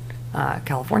country in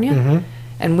California.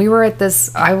 And we were at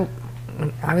this. I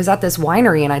was at this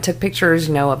winery, and I took pictures,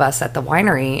 you know, of us at the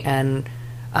winery. And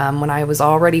when I was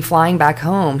already flying back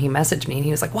home, he messaged me, and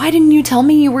he was like, "Why didn't you tell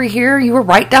me you were here? You were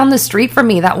right down the street from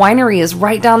me. That winery is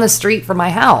right down the street from my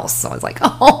house." So I was like,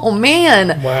 "Oh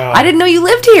man, wow! I didn't know you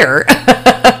lived here."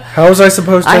 How was I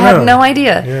supposed to know? I had no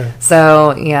idea. Yeah.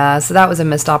 So that was a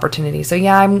missed opportunity. So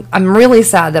yeah, I'm really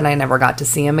sad that I never got to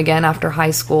see him again after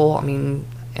high school. I mean,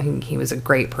 he was a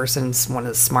great person, one of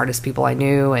the smartest people I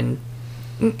knew, and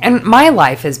my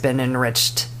life has been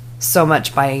enriched so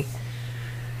much by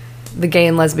the gay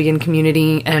and lesbian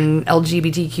community and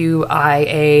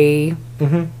LGBTQIA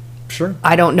Sure.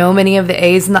 I don't know many of the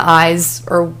A's and the I's,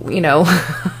 or,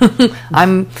 but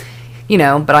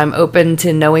I'm open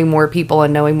to knowing more people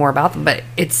and knowing more about them. But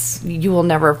you will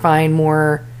never find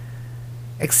more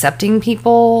accepting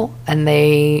people, and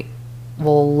they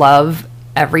will love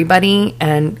everybody,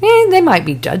 and they might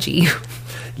be judgy.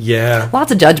 Yeah.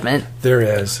 Lots of judgment. There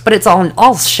is. But it's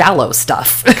all shallow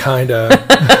stuff. Kind of.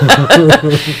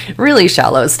 Really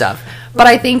shallow stuff. But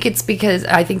I think it's because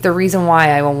I think the reason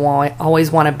why I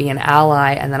always want to be an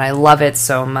ally and that I love it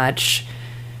so much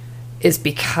is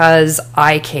because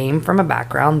I came from a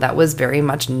background that was very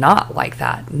much not like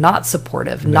that, not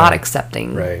supportive, not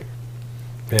accepting. Right.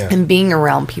 Yeah. And being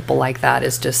around people like that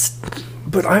is just...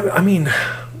 But I mean,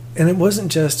 and it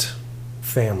wasn't just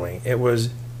family. It was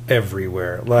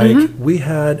everywhere. Like, we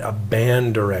had a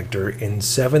band director in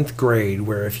 7th grade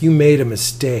where if you made a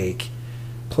mistake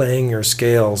playing your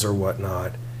scales or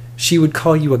whatnot, she would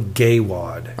call you a gay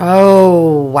wad.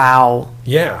 Oh, wow.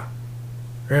 Yeah.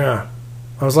 Yeah.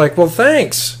 I was like, well,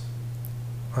 thanks.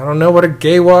 I don't know what a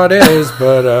gay wad is,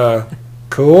 but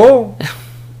cool.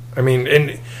 I mean,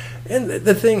 and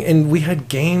the thing, and we had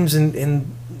games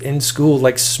in school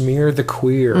like Smear the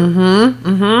Queer.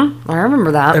 I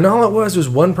remember that. And all it was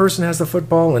one person has the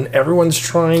football and everyone's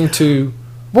trying to...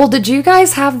 Well, did you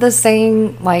guys have the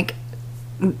saying, like,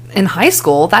 in high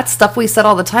school, that stuff we said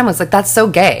all the time was like, that's so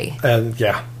gay.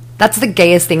 Yeah. That's the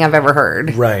gayest thing I've ever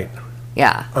heard. Right.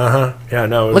 Yeah. Yeah,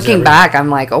 no. Looking back, I'm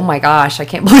like, oh my gosh, I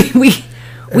can't believe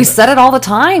we said it all the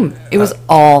time. It was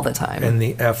all the time. And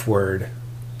the F word.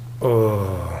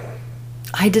 Oh.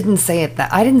 I didn't say it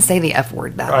I didn't say the F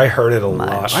word that I heard it a much.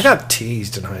 lot. I got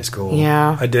teased in high school.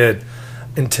 Yeah. I did.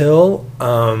 Until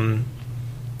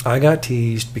I got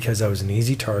teased because I was an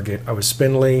easy target. I was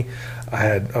spindly.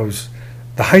 I was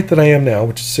the height that I am now,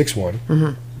 which is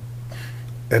 6'1",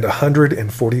 and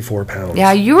 144 pounds.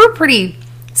 Yeah, you were pretty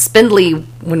spindly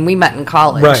when we met in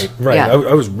college. Right. Yeah.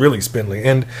 I was really spindly.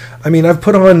 And, I mean, I've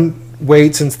put on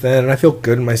weight since then, and I feel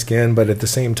good in my skin, but at the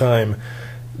same time,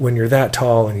 when you're that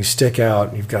tall and you stick out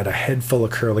and you've got a head full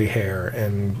of curly hair,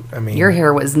 and, I mean... Your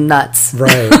hair was nuts.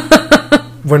 Right.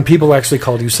 When people actually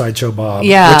called you Sideshow Bob,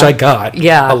 yeah. which I got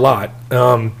a lot.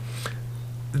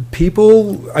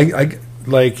 People, I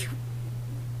like...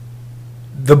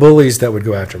 The bullies that would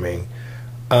go after me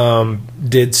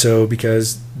did so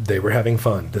because they were having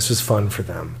fun. This was fun for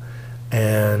them.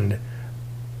 And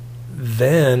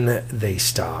then they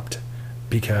stopped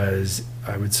because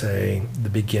I would say the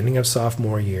beginning of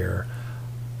sophomore year,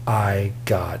 I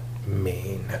got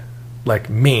mean. Like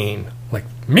mean.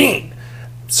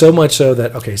 So much so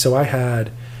that, okay, so I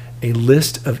had a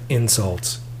list of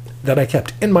insults that I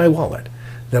kept in my wallet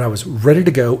that I was ready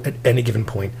to go at any given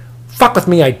point. Fuck with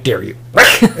me, I dare you.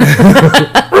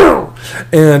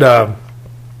 And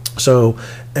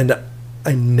and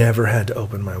I never had to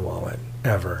open my wallet,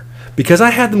 ever. Because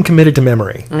I had them committed to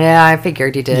memory. Yeah, I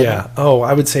figured you did. Yeah. Oh,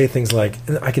 I would say things like,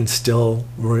 I can still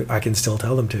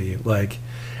tell them to you. Like,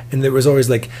 and there was always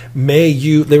like, may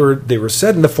you, they were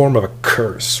said in the form of a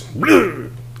curse.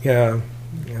 Yeah,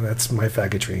 that's my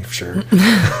faggotry, sure.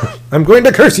 I'm going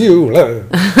to curse you.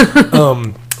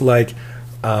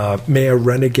 May a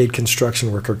renegade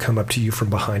construction worker come up to you from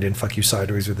behind and fuck you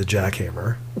sideways with a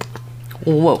jackhammer.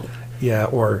 Whoa. Yeah,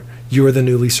 or you are the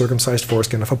newly circumcised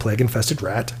foreskin of a plague-infested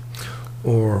rat.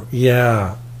 Or,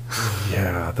 yeah,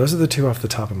 those are the two off the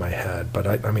top of my head.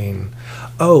 But I mean,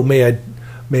 oh, may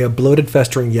a bloated,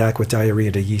 festering yak with diarrhea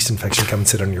and a yeast infection come and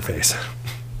sit on your face.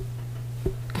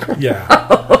 Yeah.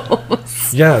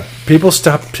 Yeah, people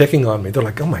stopped picking on me. They're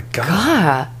like, oh my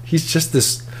God. He's just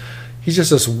this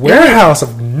warehouse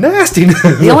of nastiness.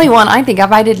 The only one I think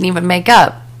of I didn't even make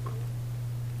up.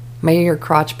 May your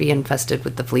crotch be infested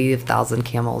with the flea of 1,000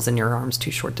 camels and your arms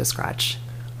too short to scratch.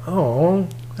 Oh,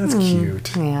 that's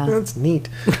cute. Yeah. That's neat.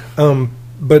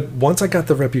 But once I got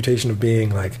the reputation of being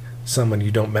like someone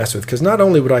you don't mess with, because not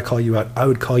only would I call you out, I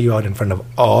would call you out in front of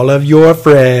all of your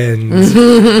friends.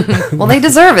 Well, they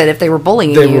deserve it if they were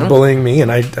bullying you. They were bullying me,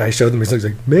 and I showed them. He's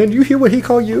like, man, you hear what he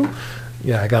called you?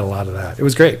 Yeah, I got a lot of that. It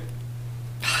was great.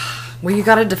 Well, you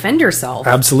got to defend yourself.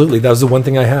 Absolutely. That was the one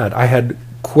thing I had. I had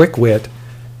quick wit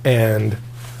and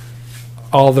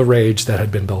all the rage that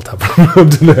had been built up up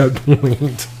to that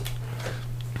point.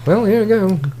 Well, here we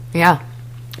go. Yeah.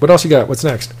 What else you got? What's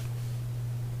next?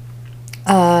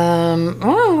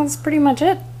 Well, that's pretty much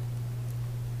it.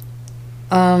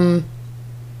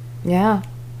 Yeah.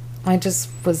 I just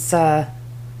was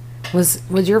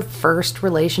your first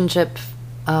relationship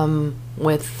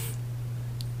with,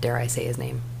 dare I say his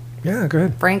name? Yeah, go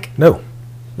ahead. Frank? No.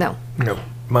 No.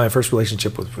 My first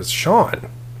relationship was with Sean.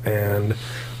 and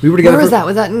we were together. Where was that?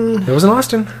 Was that in? It was in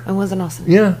Austin. It was in Austin.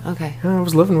 Yeah. Okay. Yeah, I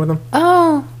was living with him.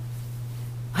 Oh,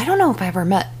 I don't know if I ever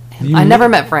met him. You I never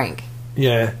met- met Frank.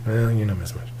 Yeah. Well, you know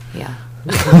as much. Yeah.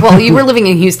 Well, you were living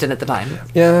in Houston at the time.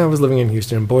 Yeah, I was living in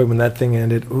Houston. Boy, when that thing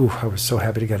ended, ooh, I was so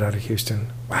happy to get out of Houston.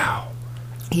 Wow.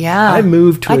 Yeah. I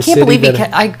moved to I a can't city believe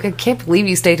that I can't believe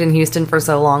you stayed in Houston for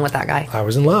so long with that guy. I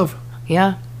was in love.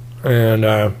 Yeah. And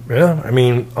yeah, I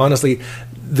mean, honestly,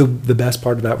 the best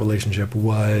part of that relationship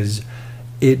was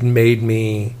it made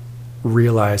me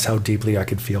realize how deeply I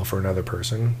could feel for another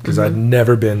person, because I'd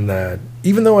never been that.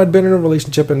 Even though I'd been in a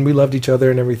relationship and we loved each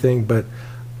other and everything, but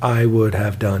I would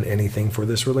have done anything for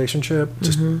this relationship,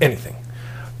 just anything.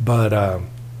 But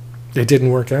it didn't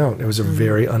work out. It was a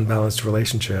very unbalanced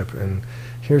relationship. And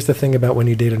here's the thing about when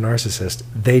you date a narcissist: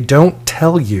 they don't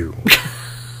tell you.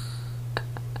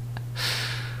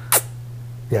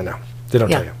 Yeah, no, they don't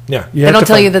tell you. Yeah, They don't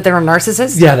tell you that they're a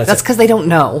narcissist? Yeah, that's because they don't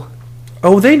know.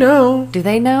 Oh, they know. Do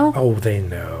they know? Oh, they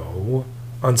know.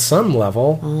 On some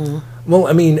level. Well,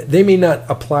 I mean, they may not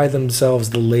apply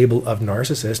themselves the label of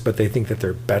narcissist, but they think that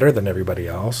they're better than everybody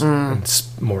else and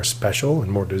more special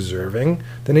and more deserving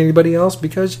than anybody else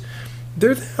because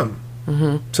they're them.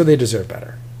 So they deserve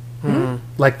better.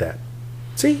 Like that.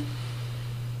 See?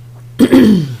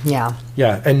 Yeah.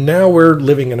 Yeah, and now we're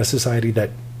living in a society that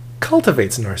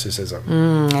cultivates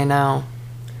narcissism. I know.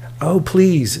 Oh,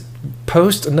 please,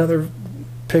 post another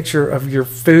picture of your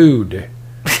food.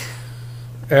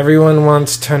 Everyone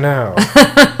wants to know.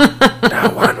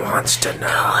 No one wants to know.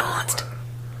 No one wants to.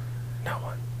 No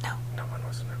one. No. No one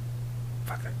wants to know.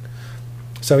 Fuck that.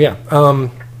 So, yeah.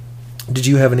 Did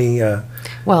you have any...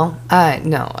 Well,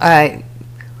 no.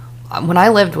 When I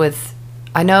lived with...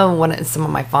 I know some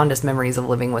of my fondest memories of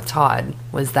living with Todd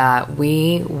was that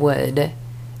we would...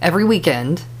 Every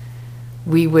weekend,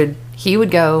 he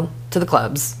would go to the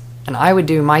clubs, and I would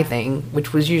do my thing,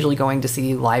 which was usually going to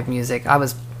see live music. I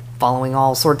was following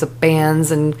all sorts of bands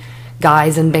and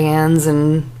guys and bands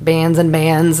and bands and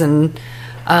bands, and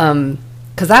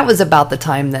because that was about the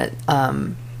time that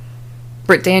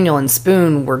Britt Daniel and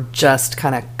Spoon were just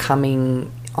kind of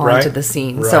coming onto the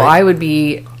scene. Right. So I would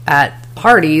be at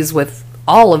parties with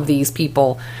all of these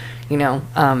people, you know.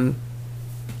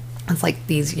 It's like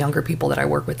these younger people that I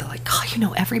work with, they're like, oh, you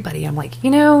know everybody. I'm like,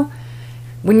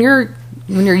 when you're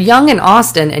young in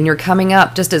Austin and you're coming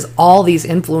up, just as all these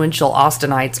influential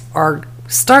Austinites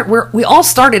we all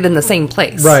started in the same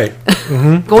place. Right.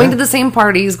 Going to the same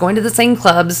parties, going to the same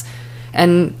clubs,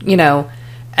 and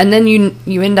and then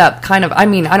you end up kind of, I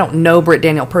mean, I don't know Britt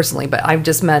Daniel personally, but I've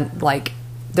just meant like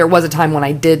there was a time when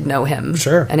I did know him.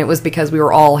 Sure. And it was because we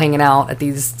were all hanging out at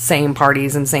these same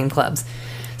parties and same clubs.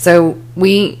 So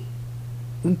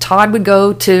Todd would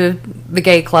go to the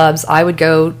gay clubs. I would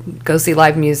go see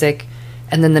live music.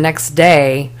 And then the next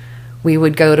day, we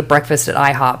would go to breakfast at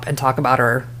IHOP and talk about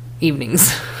our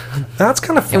evenings. That's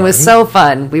kind of fun. It was so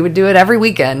fun. We would do it every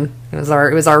weekend. It was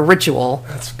our ritual.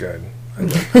 That's good. I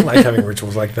like having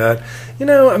rituals like that.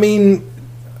 I mean,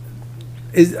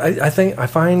 I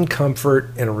find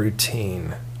comfort in a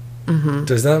routine.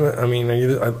 Does that? I mean,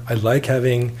 I like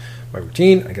having my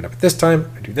routine. I get up at this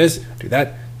time. I do this. I do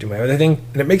that. Do my other thing,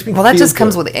 and it makes me. Well, that just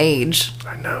comes with age.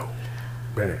 I know.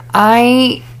 Right.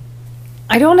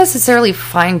 I don't necessarily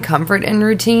find comfort in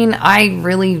routine. I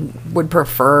really would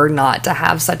prefer not to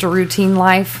have such a routine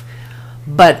life.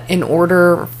 But in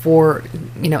order for,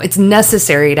 it's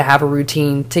necessary to have a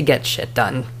routine to get shit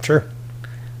done. Sure.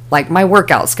 Like my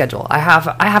workout schedule. I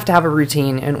have to have a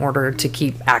routine in order to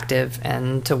keep active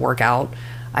and to work out.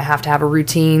 I have to have a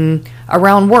routine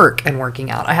around work and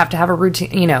working out. I have to have a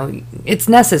routine, it's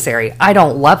necessary. I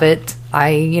don't love it.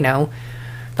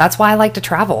 That's why I like to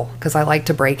travel, because I like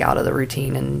to break out of the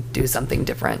routine and do something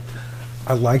different.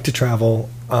 I like to travel.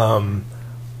 I'm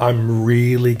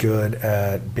really good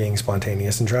at being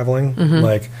spontaneous and traveling.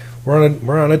 Like we're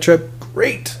on a trip,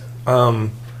 great.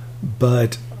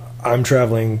 But I'm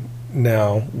traveling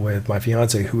now with my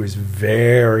fiance, who is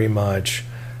very much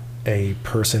a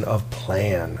person of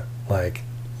plan, like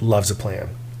loves a plan,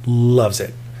 loves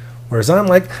it. Whereas I'm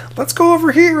like, let's go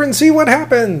over here and see what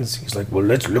happens. He's like, well,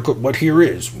 let's look at what here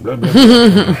is. Blah, blah,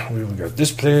 blah. We've got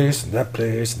this place and that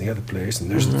place and the other place,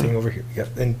 and there's the thing over here. Yeah,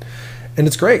 and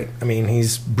it's great. I mean,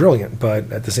 he's brilliant,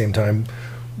 but at the same time,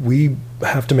 we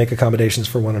have to make accommodations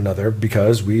for one another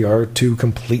because we are two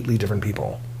completely different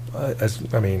people.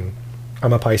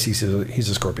 I'm a Pisces, he's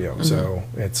a Scorpio, so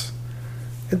it's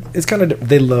kind of,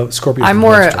 they love Scorpios. I'm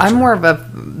more of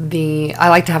I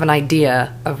like to have an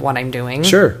idea of what I'm doing.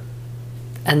 Sure.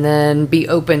 And then be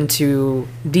open to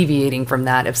deviating from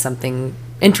that if something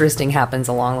interesting happens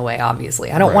along the way,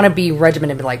 obviously. I don't want to be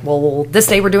regimented and be like, well, this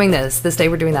day we're doing this day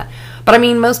we're doing that. But I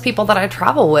mean, most people that I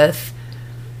travel with,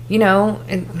 you know,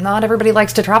 not everybody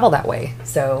likes to travel that way.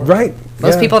 So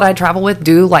most people that I travel with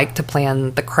do like to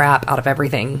plan the crap out of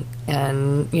everything.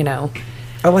 And, you know.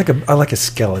 I like a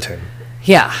skeleton.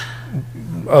 Yeah.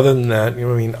 Other than that, you know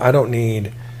what I mean? I don't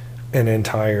need an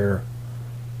entire,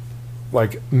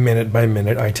 like,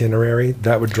 minute-by-minute itinerary.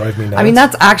 That would drive me nuts. I mean,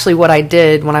 that's actually what I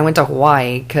did when I went to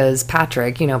Hawaii, because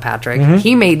Patrick, you know Patrick,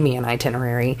 he made me an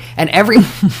itinerary, and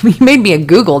he made me a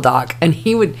Google Doc, and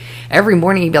he would, every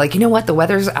morning he'd be like, you know what, the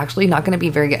weather's actually not going to be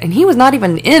very good. And he was not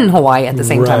even in Hawaii at the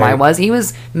same time I was. He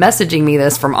was messaging me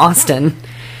this from Austin.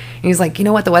 And he's like, you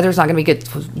know what, the weather's not going to be good.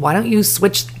 Why don't you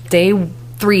switch day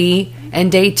 3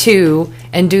 and day 2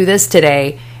 and do this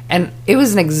today? And it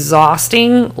was an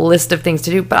exhausting list of things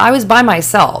to do, but I was by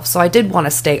myself, so I did want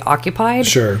to stay occupied.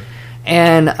 Sure.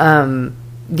 And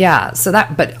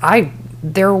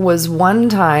there was one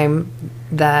time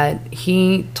that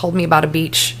he told me about a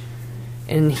beach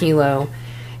in Hilo,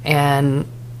 and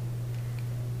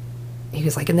he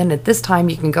was like, and then at this time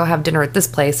you can go have dinner at this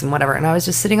place and whatever. And I was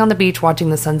just sitting on the beach watching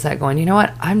the sunset going, you know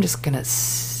what? I'm just going to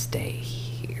stay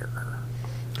here.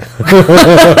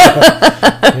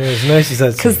 As nice as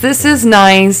that, because this is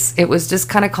nice. It was just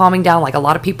kind of calming down. Like, a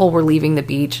lot of people were leaving the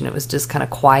beach, and it was just kind of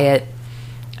quiet.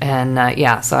 And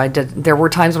so I did. There were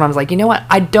times when I was like, you know what?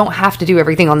 I don't have to do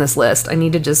everything on this list. I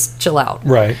need to just chill out.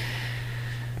 Right.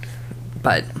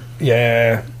 But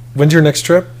yeah, when's your next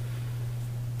trip?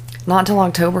 Not until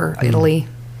October. Italy.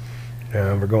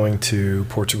 We're going to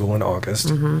Portugal in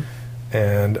August,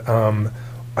 and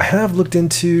I have looked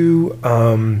into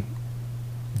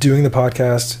doing the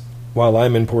podcast while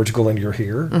I'm in Portugal and you're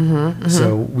here.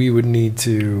 So we would need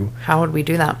to... How would we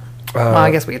do that? Well,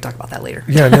 I guess we could talk about that later.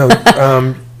 Yeah, no.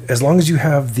 As long as you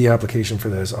have the application for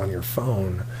this on your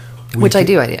phone... Which I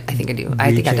do. I think I do.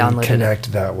 I think I downloaded it. We can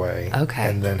connect that way. Okay.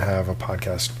 And then have a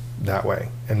podcast that way.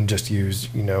 And just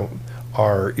use, you know,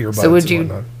 our earbuds. So would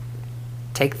you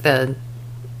take the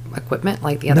equipment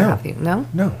like the other half? No?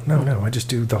 No. I just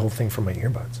do the whole thing from my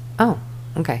earbuds. Oh,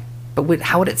 okay. But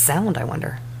how would it sound, I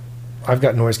wonder? I've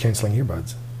got noise-canceling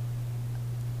earbuds.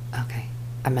 Okay.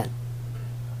 I meant...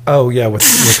 Oh, yeah, with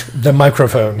the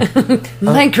microphone. The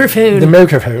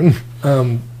microphone.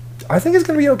 I think it's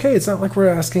going to be okay. It's not like we're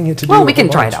asking it to do... Well, we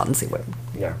can try it out and see what...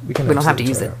 Yeah, we don't have to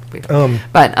use it. I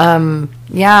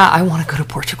want to go to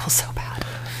Portugal so bad.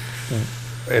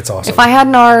 It's awesome. If I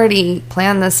hadn't already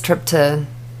planned this trip to,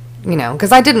 you know...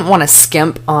 Because I didn't want to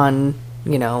skimp on,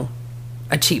 you know,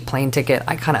 a cheap plane ticket.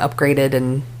 I kind of upgraded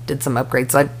and did some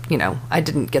upgrades. I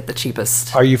didn't get the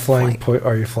cheapest. Are you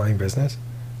flying business?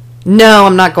 No,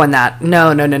 I'm not going that.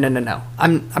 No.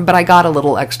 But I got a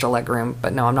little extra leg room.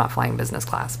 But no, I'm not flying business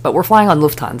class. But we're flying on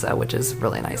Lufthansa, which is a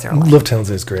really nice airline. Lufthansa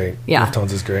is great. Yeah,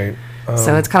 Lufthansa is great.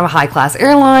 So it's kind of a high class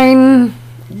airline.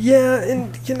 Yeah,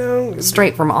 and you know,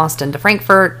 straight from Austin to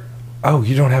Frankfurt. Oh,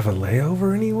 you don't have a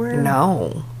layover anywhere?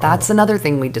 No. That's another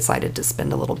thing we decided to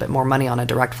spend a little bit more money on, a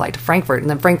direct flight to Frankfurt and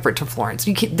then Frankfurt to Florence.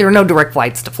 There are no direct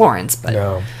flights to Florence,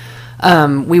 but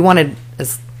we wanted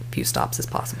as few stops as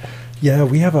possible. Yeah,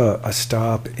 we have a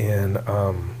stop in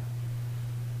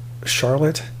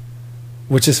Charlotte,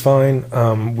 which is fine.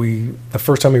 The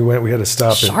first time we went, we had a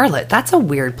stop Charlotte. That's a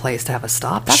weird place to have a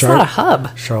stop. That's not a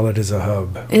hub. Charlotte is a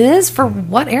hub. It is? For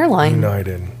what airline?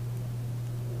 United.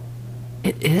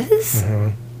 It is?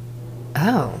 Mm-hmm.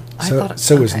 Oh, I thought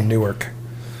so is Newark.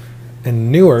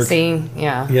 And Newark... See,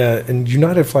 yeah. Yeah, and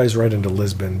United flies right into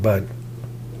Lisbon, but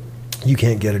you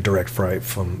can't get a direct flight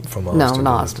from Austin to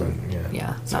not Lisbon. Austin.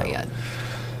 Yeah, not yet.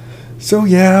 So,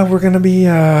 yeah, we're going to be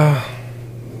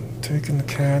taking the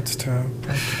cats to...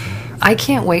 I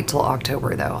can't wait till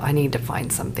October, though. I need to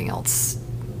find something else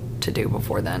to do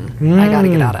before then. I got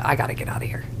to get out of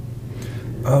here.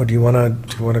 Oh, do you want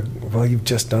to... Well, you've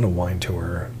just done a wine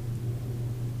tour.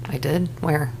 I did?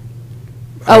 Where?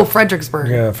 Oh, Fredericksburg.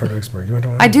 Yeah, Fredericksburg. You went to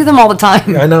wine? I do them all the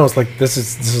time. Yeah, I know. It's like, this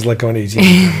is like going to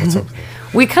EG.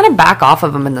 We kind of back off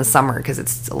of them in the summer because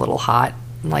it's a little hot.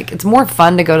 Like, it's more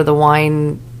fun to go to the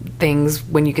wine things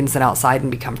when you can sit outside and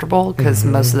be comfortable because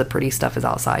most of the pretty stuff is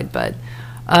outside. But,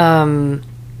 no,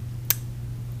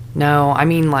 I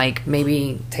mean, like,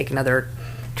 maybe take another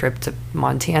trip to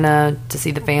Montana to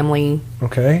see the family.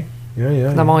 Okay.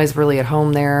 Yeah. I'm always really at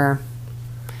home there.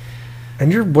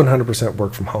 And you're 100%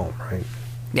 work from home, right?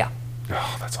 Yeah.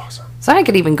 Oh, that's awesome. So I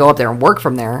could even go up there and work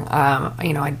from there.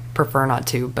 I'd prefer not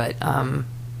to, but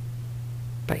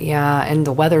yeah, and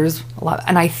the weather's a lot.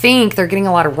 And I think they're getting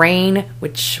a lot of rain,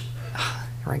 which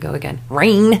Here I go again.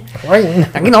 Rain. Rain.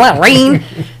 They're getting a lot of rain.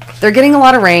 They're getting a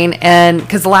lot of rain, and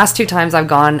because the last 2 times I've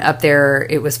gone up there,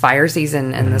 it was fire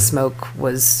season, and the smoke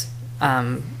was,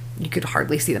 you could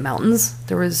hardly see the mountains.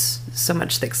 There was so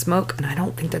much thick smoke, and I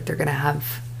don't think that they're going to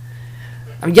have...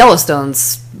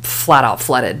 Yellowstone's flat out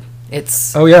flooded.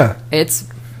 It's it's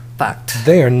fucked.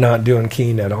 They are not doing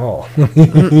keen at all.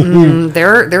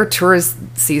 Their tourist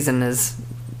season is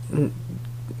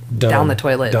down the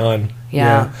toilet. Done.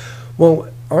 Yeah. Well,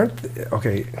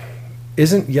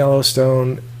 isn't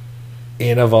Yellowstone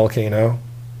in a volcano?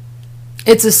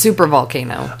 It's a super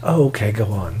volcano. Oh, okay, go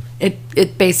on.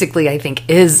 It basically, I think,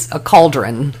 is a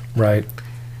cauldron. Right.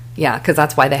 Yeah, because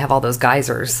that's why they have all those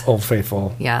geysers. Old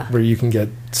Faithful. Yeah. Where you can get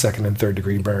 2nd and 3rd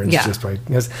degree burns just by...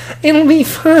 Yes, it'll be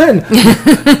fun.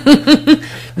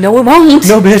 No, it won't.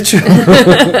 No, bitch.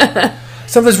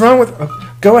 Something's wrong with...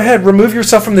 Go ahead, remove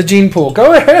yourself from the gene pool.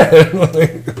 Go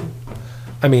ahead.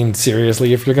 I mean,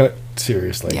 seriously, if you're going to...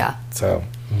 Seriously. Yeah. So,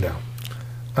 no.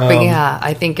 But yeah,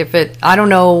 I think I don't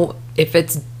know if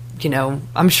it's,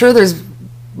 I'm sure there's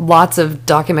lots of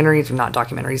documentaries, or not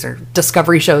documentaries, or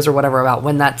discovery shows or whatever about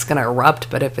when that's going to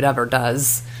erupt, but if it ever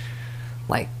does,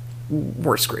 like,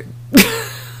 we're screwed.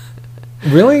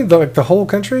 Really? The whole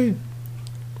country?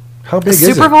 How big is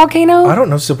it? Super volcano? I don't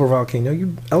know super volcano.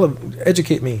 You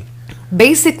educate me.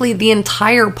 Basically, the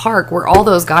entire park where all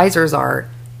those geysers are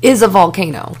is a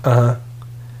volcano. Uh-huh.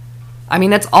 I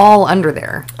mean, it's all under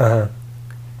there. Uh-huh.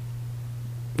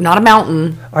 Not a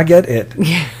mountain. I get it.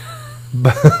 Yeah.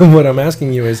 But what I'm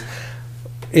asking you is,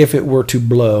 if it were to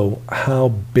blow, how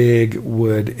big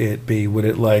would it be? Would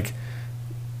it, like,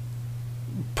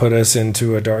 put us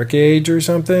into a dark age or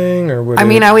something? Or would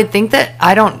I would think that...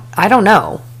 I don't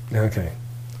know. Okay.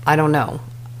 I don't know.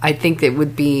 I think it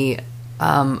would be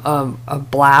a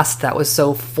blast that was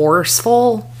so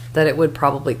forceful that it would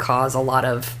probably cause a lot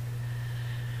of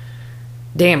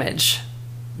damage.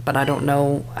 But I don't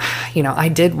know. I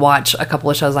did watch a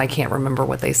couple of shows. I can't remember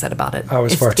what they said about it. I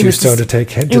was far too stoned to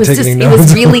take any notes. It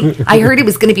was really... I heard it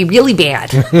was going to be really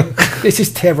bad. This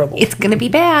is terrible. It's going to be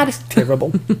bad.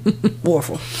 Terrible.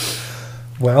 Awful.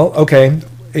 Well, okay.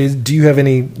 Do you have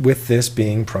any... With this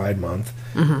being Pride Month,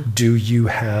 do you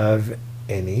have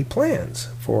any plans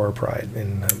for Pride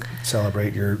and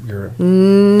celebrate your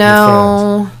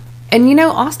No. And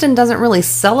Austin doesn't really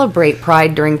celebrate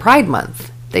Pride during Pride Month.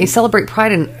 They celebrate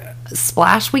Pride in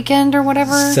Splash Weekend or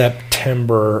whatever.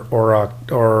 September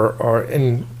or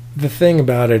and the thing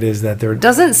about it is that there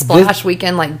doesn't Splash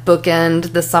Weekend like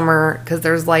bookend the summer because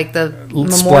there's like the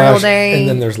Memorial Splash, Day and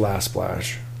then there's Last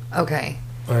Splash. Okay.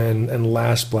 And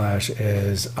Last Splash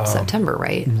is September,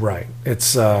 right? Right.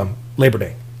 It's Labor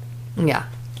Day. Yeah.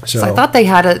 So I thought they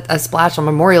had a splash on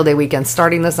Memorial Day weekend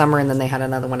starting the summer, and then they had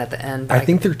another one at the end. I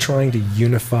think they're trying to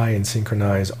unify and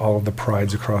synchronize all of the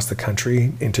prides across the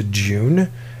country into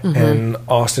June, and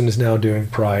Austin is now doing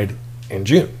Pride in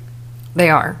June. They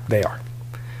are. They are.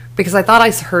 Because I thought I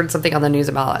heard something on the news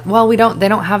about it. Well, they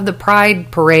don't have the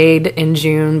Pride Parade in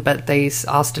June, but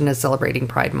Austin is celebrating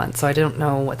Pride Month, so I don't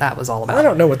know what that was all about. I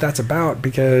don't know what that's about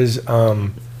because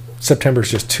September's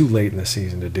just too late in the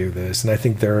season to do this, and I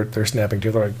think they're snapping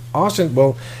to. They're like, Austin,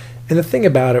 well, and the thing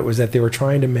about it was that they were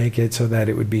trying to make it so that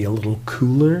it would be a little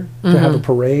cooler to have a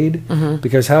parade,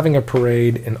 because having a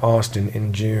parade in Austin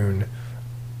in June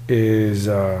is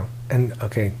Well,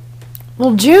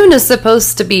 June is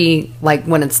supposed to be like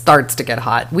when it starts to get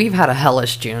hot. We've had a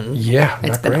hellish June. Yeah,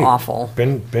 it's been great. Awful.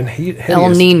 Been hideous.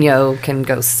 El Nino can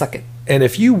go suck it. And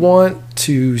if you want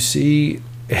to see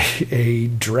a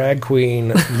drag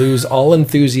queen lose all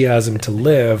enthusiasm to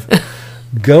live,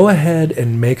 go ahead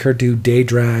and make her do day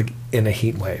drag in a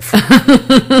heat wave.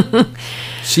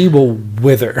 She will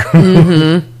wither.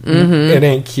 It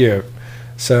ain't cute.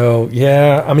 So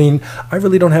yeah, I mean, I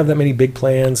really don't have that many big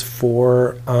plans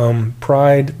for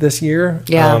Pride this year.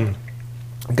 Yeah, I'm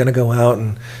gonna go out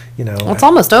and well, it's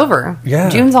almost over. Yeah,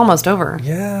 June's almost over.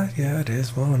 Yeah, it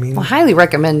is. Well, I mean, I highly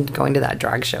recommend going to that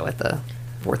drag show at the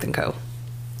Fourth and Co.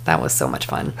 That was so much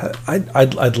fun.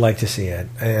 I'd like to see it,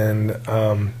 and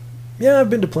I've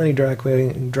been to plenty of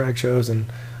drag shows, and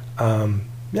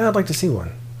I'd like to see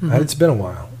one. It's been a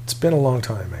while. It's been a long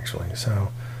time actually.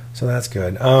 So that's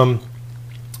good.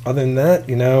 Other than that,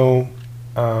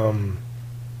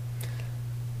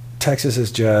 Texas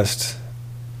is just.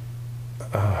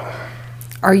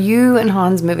 Are you and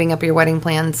Hans moving up your wedding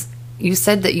plans? You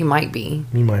said that you might be.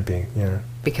 You might be, yeah.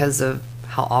 Because of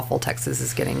how awful Texas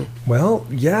is getting. Well,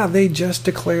 yeah, they just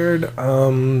declared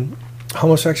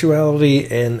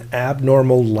homosexuality an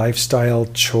abnormal lifestyle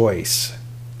choice.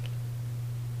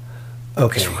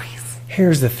 Okay.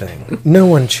 Here's the thing. No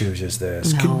one chooses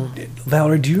this. No.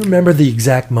 Valerie, do you remember the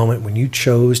exact moment when you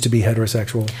chose to be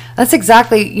heterosexual? That's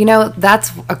exactly,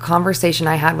 that's a conversation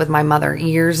I had with my mother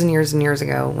years and years and years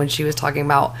ago when she was talking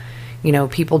about,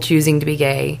 people choosing to be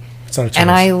gay. It's not a choice.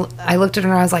 And I looked at her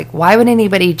and I was like, why would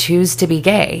anybody choose to be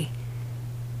gay?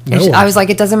 No. I was like,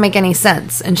 it doesn't make any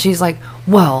sense. And she's like,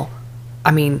 well,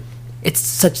 I mean, it's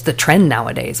such the trend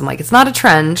nowadays. I'm like, it's not a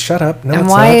trend. Shut up. No, and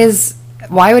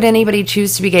why would anybody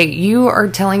choose to be gay? You are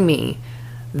telling me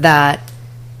that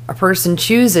a person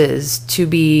chooses to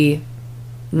be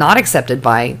not accepted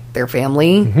by their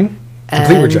family Complete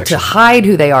and rejection. to hide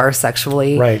who they are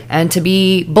sexually, Right. and to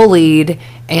be bullied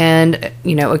and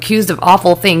accused of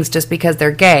awful things just because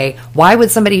they're gay. Why would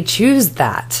somebody choose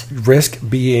that? Risk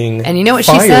being And you know what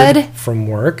she fired said? from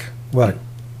work. What?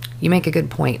 You make a good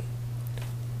point.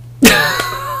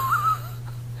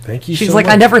 Thank you She's so like,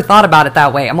 much. I never thought about it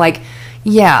that way. I'm like,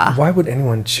 yeah. Why would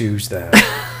anyone choose that?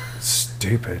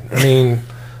 Stupid. I mean,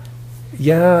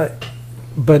 yeah,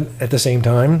 but at the same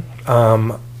time,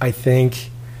 I think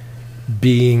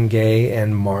being gay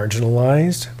and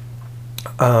marginalized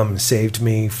saved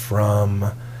me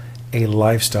from a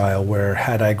lifestyle where,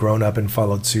 had I grown up and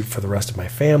followed suit for the rest of my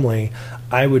family,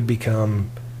 I would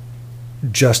become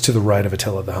just to the right of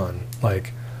Attila the Hun.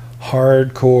 Like,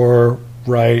 hardcore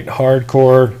right,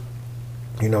 hardcore,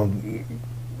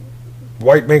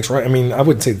 white makes right. I mean, I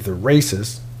wouldn't say that they're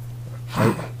racist.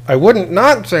 I wouldn't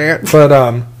not say it,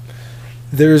 but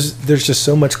there's just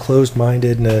so much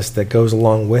closed-mindedness that goes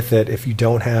along with it if you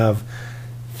don't have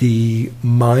the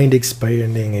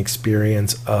mind-expanding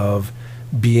experience of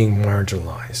being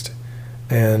marginalized.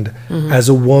 And as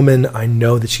a woman, I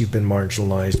know that you've been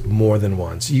marginalized more than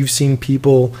once. You've seen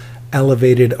people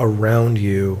elevated around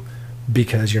you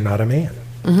because you're not a man.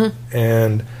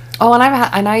 And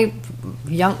I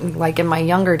in my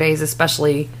younger days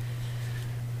especially,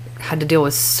 had to deal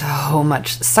with so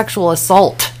much sexual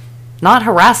assault, not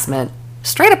harassment,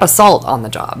 straight up assault on the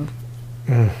job.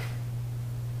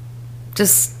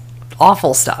 Just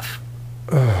awful stuff.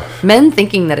 Men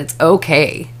thinking that it's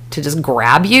okay to just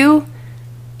grab you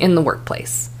in the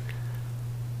workplace.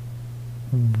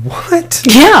 what?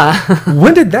 Yeah.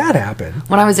 When did that happen?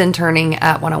 When I was interning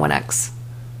at 101X.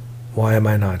 Why am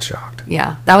I not shocked?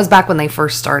 Yeah, that was back when they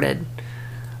first started.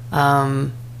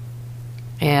 And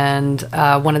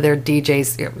one of their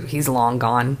DJs, he's long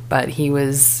gone, but he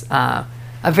was a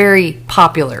very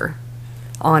popular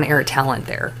on-air talent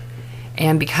there.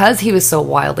 And because he was so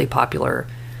wildly popular,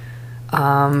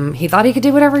 he thought he could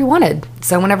do whatever he wanted.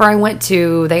 So whenever I went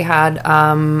to, they had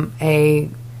a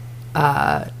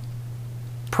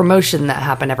promotion that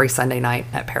happened every Sunday night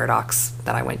at Paradox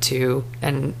that I went to,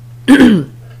 and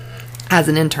as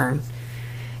an intern.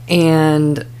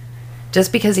 And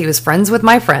just because he was friends with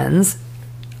my friends,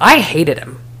 I hated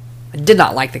him. I did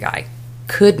not like the guy.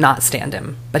 Could not stand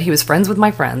him. But he was friends with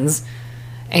my friends.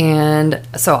 And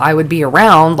so I would be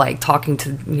around, like, talking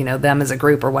to, them as a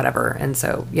group or whatever. And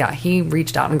so, yeah, he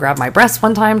reached out and grabbed my breast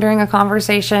one time during a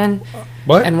conversation.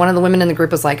 What? And one of the women in the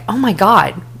group was like, oh my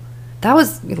God, that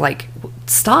was, like,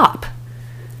 stop.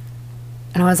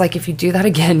 And I was like, if you do that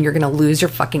again, you're going to lose your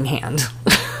fucking hand.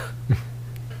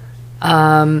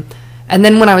 And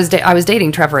then when I was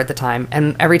dating Trevor at the time,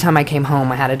 and every time I came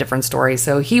home, I had a different story.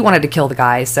 So he wanted to kill the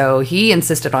guy, so he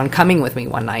insisted on coming with me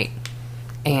one night.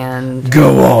 And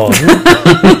Go on.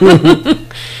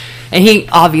 and he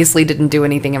obviously didn't do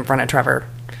anything in front of Trevor,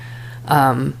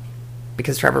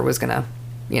 because Trevor was gonna,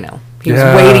 he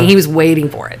was waiting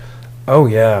for it. Oh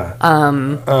yeah.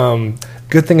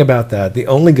 Good thing about that. The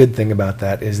only good thing about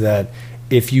that is that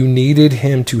if you needed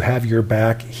him to have your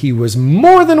back, he was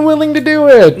more than willing to do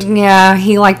it. Yeah,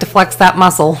 he liked to flex that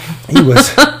muscle. He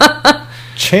was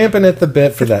champing at the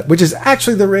bit for that, which is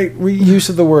actually the right use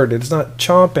of the word. It's not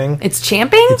chomping. It's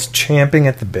champing? It's champing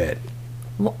at the bit.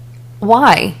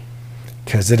 Why?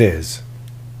 Because it is.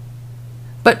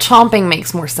 But chomping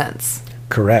makes more sense.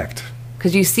 Correct.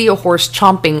 Because you see a horse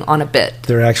chomping on a bit.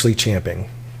 They're actually champing.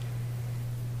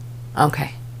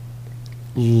 Okay.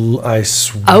 I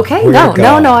swear. Okay, no,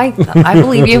 I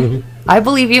believe you. I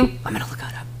believe you. I'm going to look it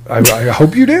up. I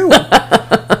hope you do.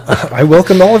 I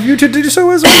welcome all of you to do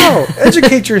so as well.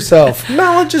 Educate yourself.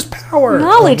 Knowledge is power.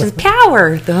 Knowledge is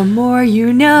power. The more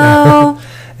you know.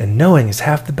 And knowing is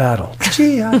half the battle.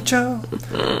 G.I. Joe.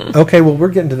 Okay, well, we're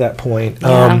getting to that point.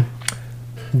 Yeah.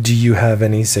 Do you have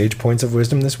any sage points of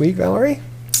wisdom this week, Valerie?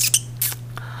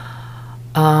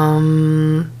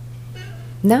 No.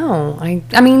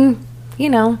 I mean,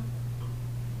 no.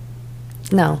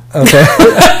 Okay.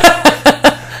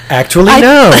 Actually,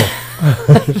 no.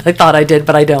 I thought I did,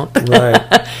 but I don't.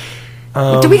 Right.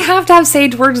 Do we have to have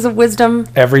sage words of wisdom?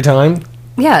 Every time?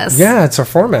 Yes. Yeah, it's a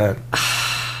format.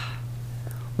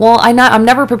 Well, I'm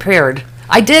never prepared.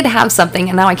 I did have something,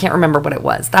 and now I can't remember what it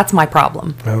was. That's my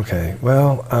problem. Okay.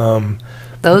 Well,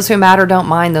 those who matter don't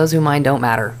mind. Those who mind don't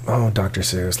matter. oh, Dr.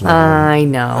 Seuss. I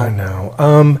know. I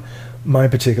know. My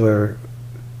particular,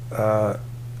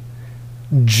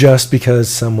 just because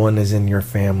someone is in your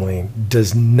family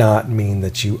does not mean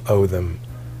that you owe them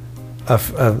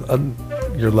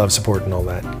your love, support, and all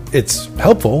that. It's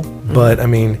helpful, but I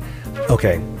mean,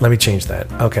 okay, let me change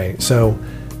that. Okay, so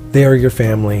they are your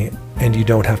family, and you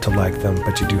don't have to like them,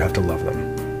 but you do have to love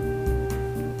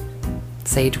them.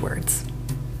 Sage words.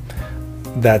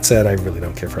 That said, I really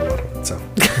don't care for a lot of it, so.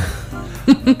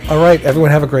 All right,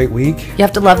 everyone have a great week. You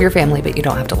have to love your family, but you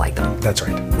don't have to like them. That's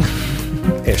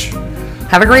right. Ish.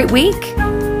 Have a great week.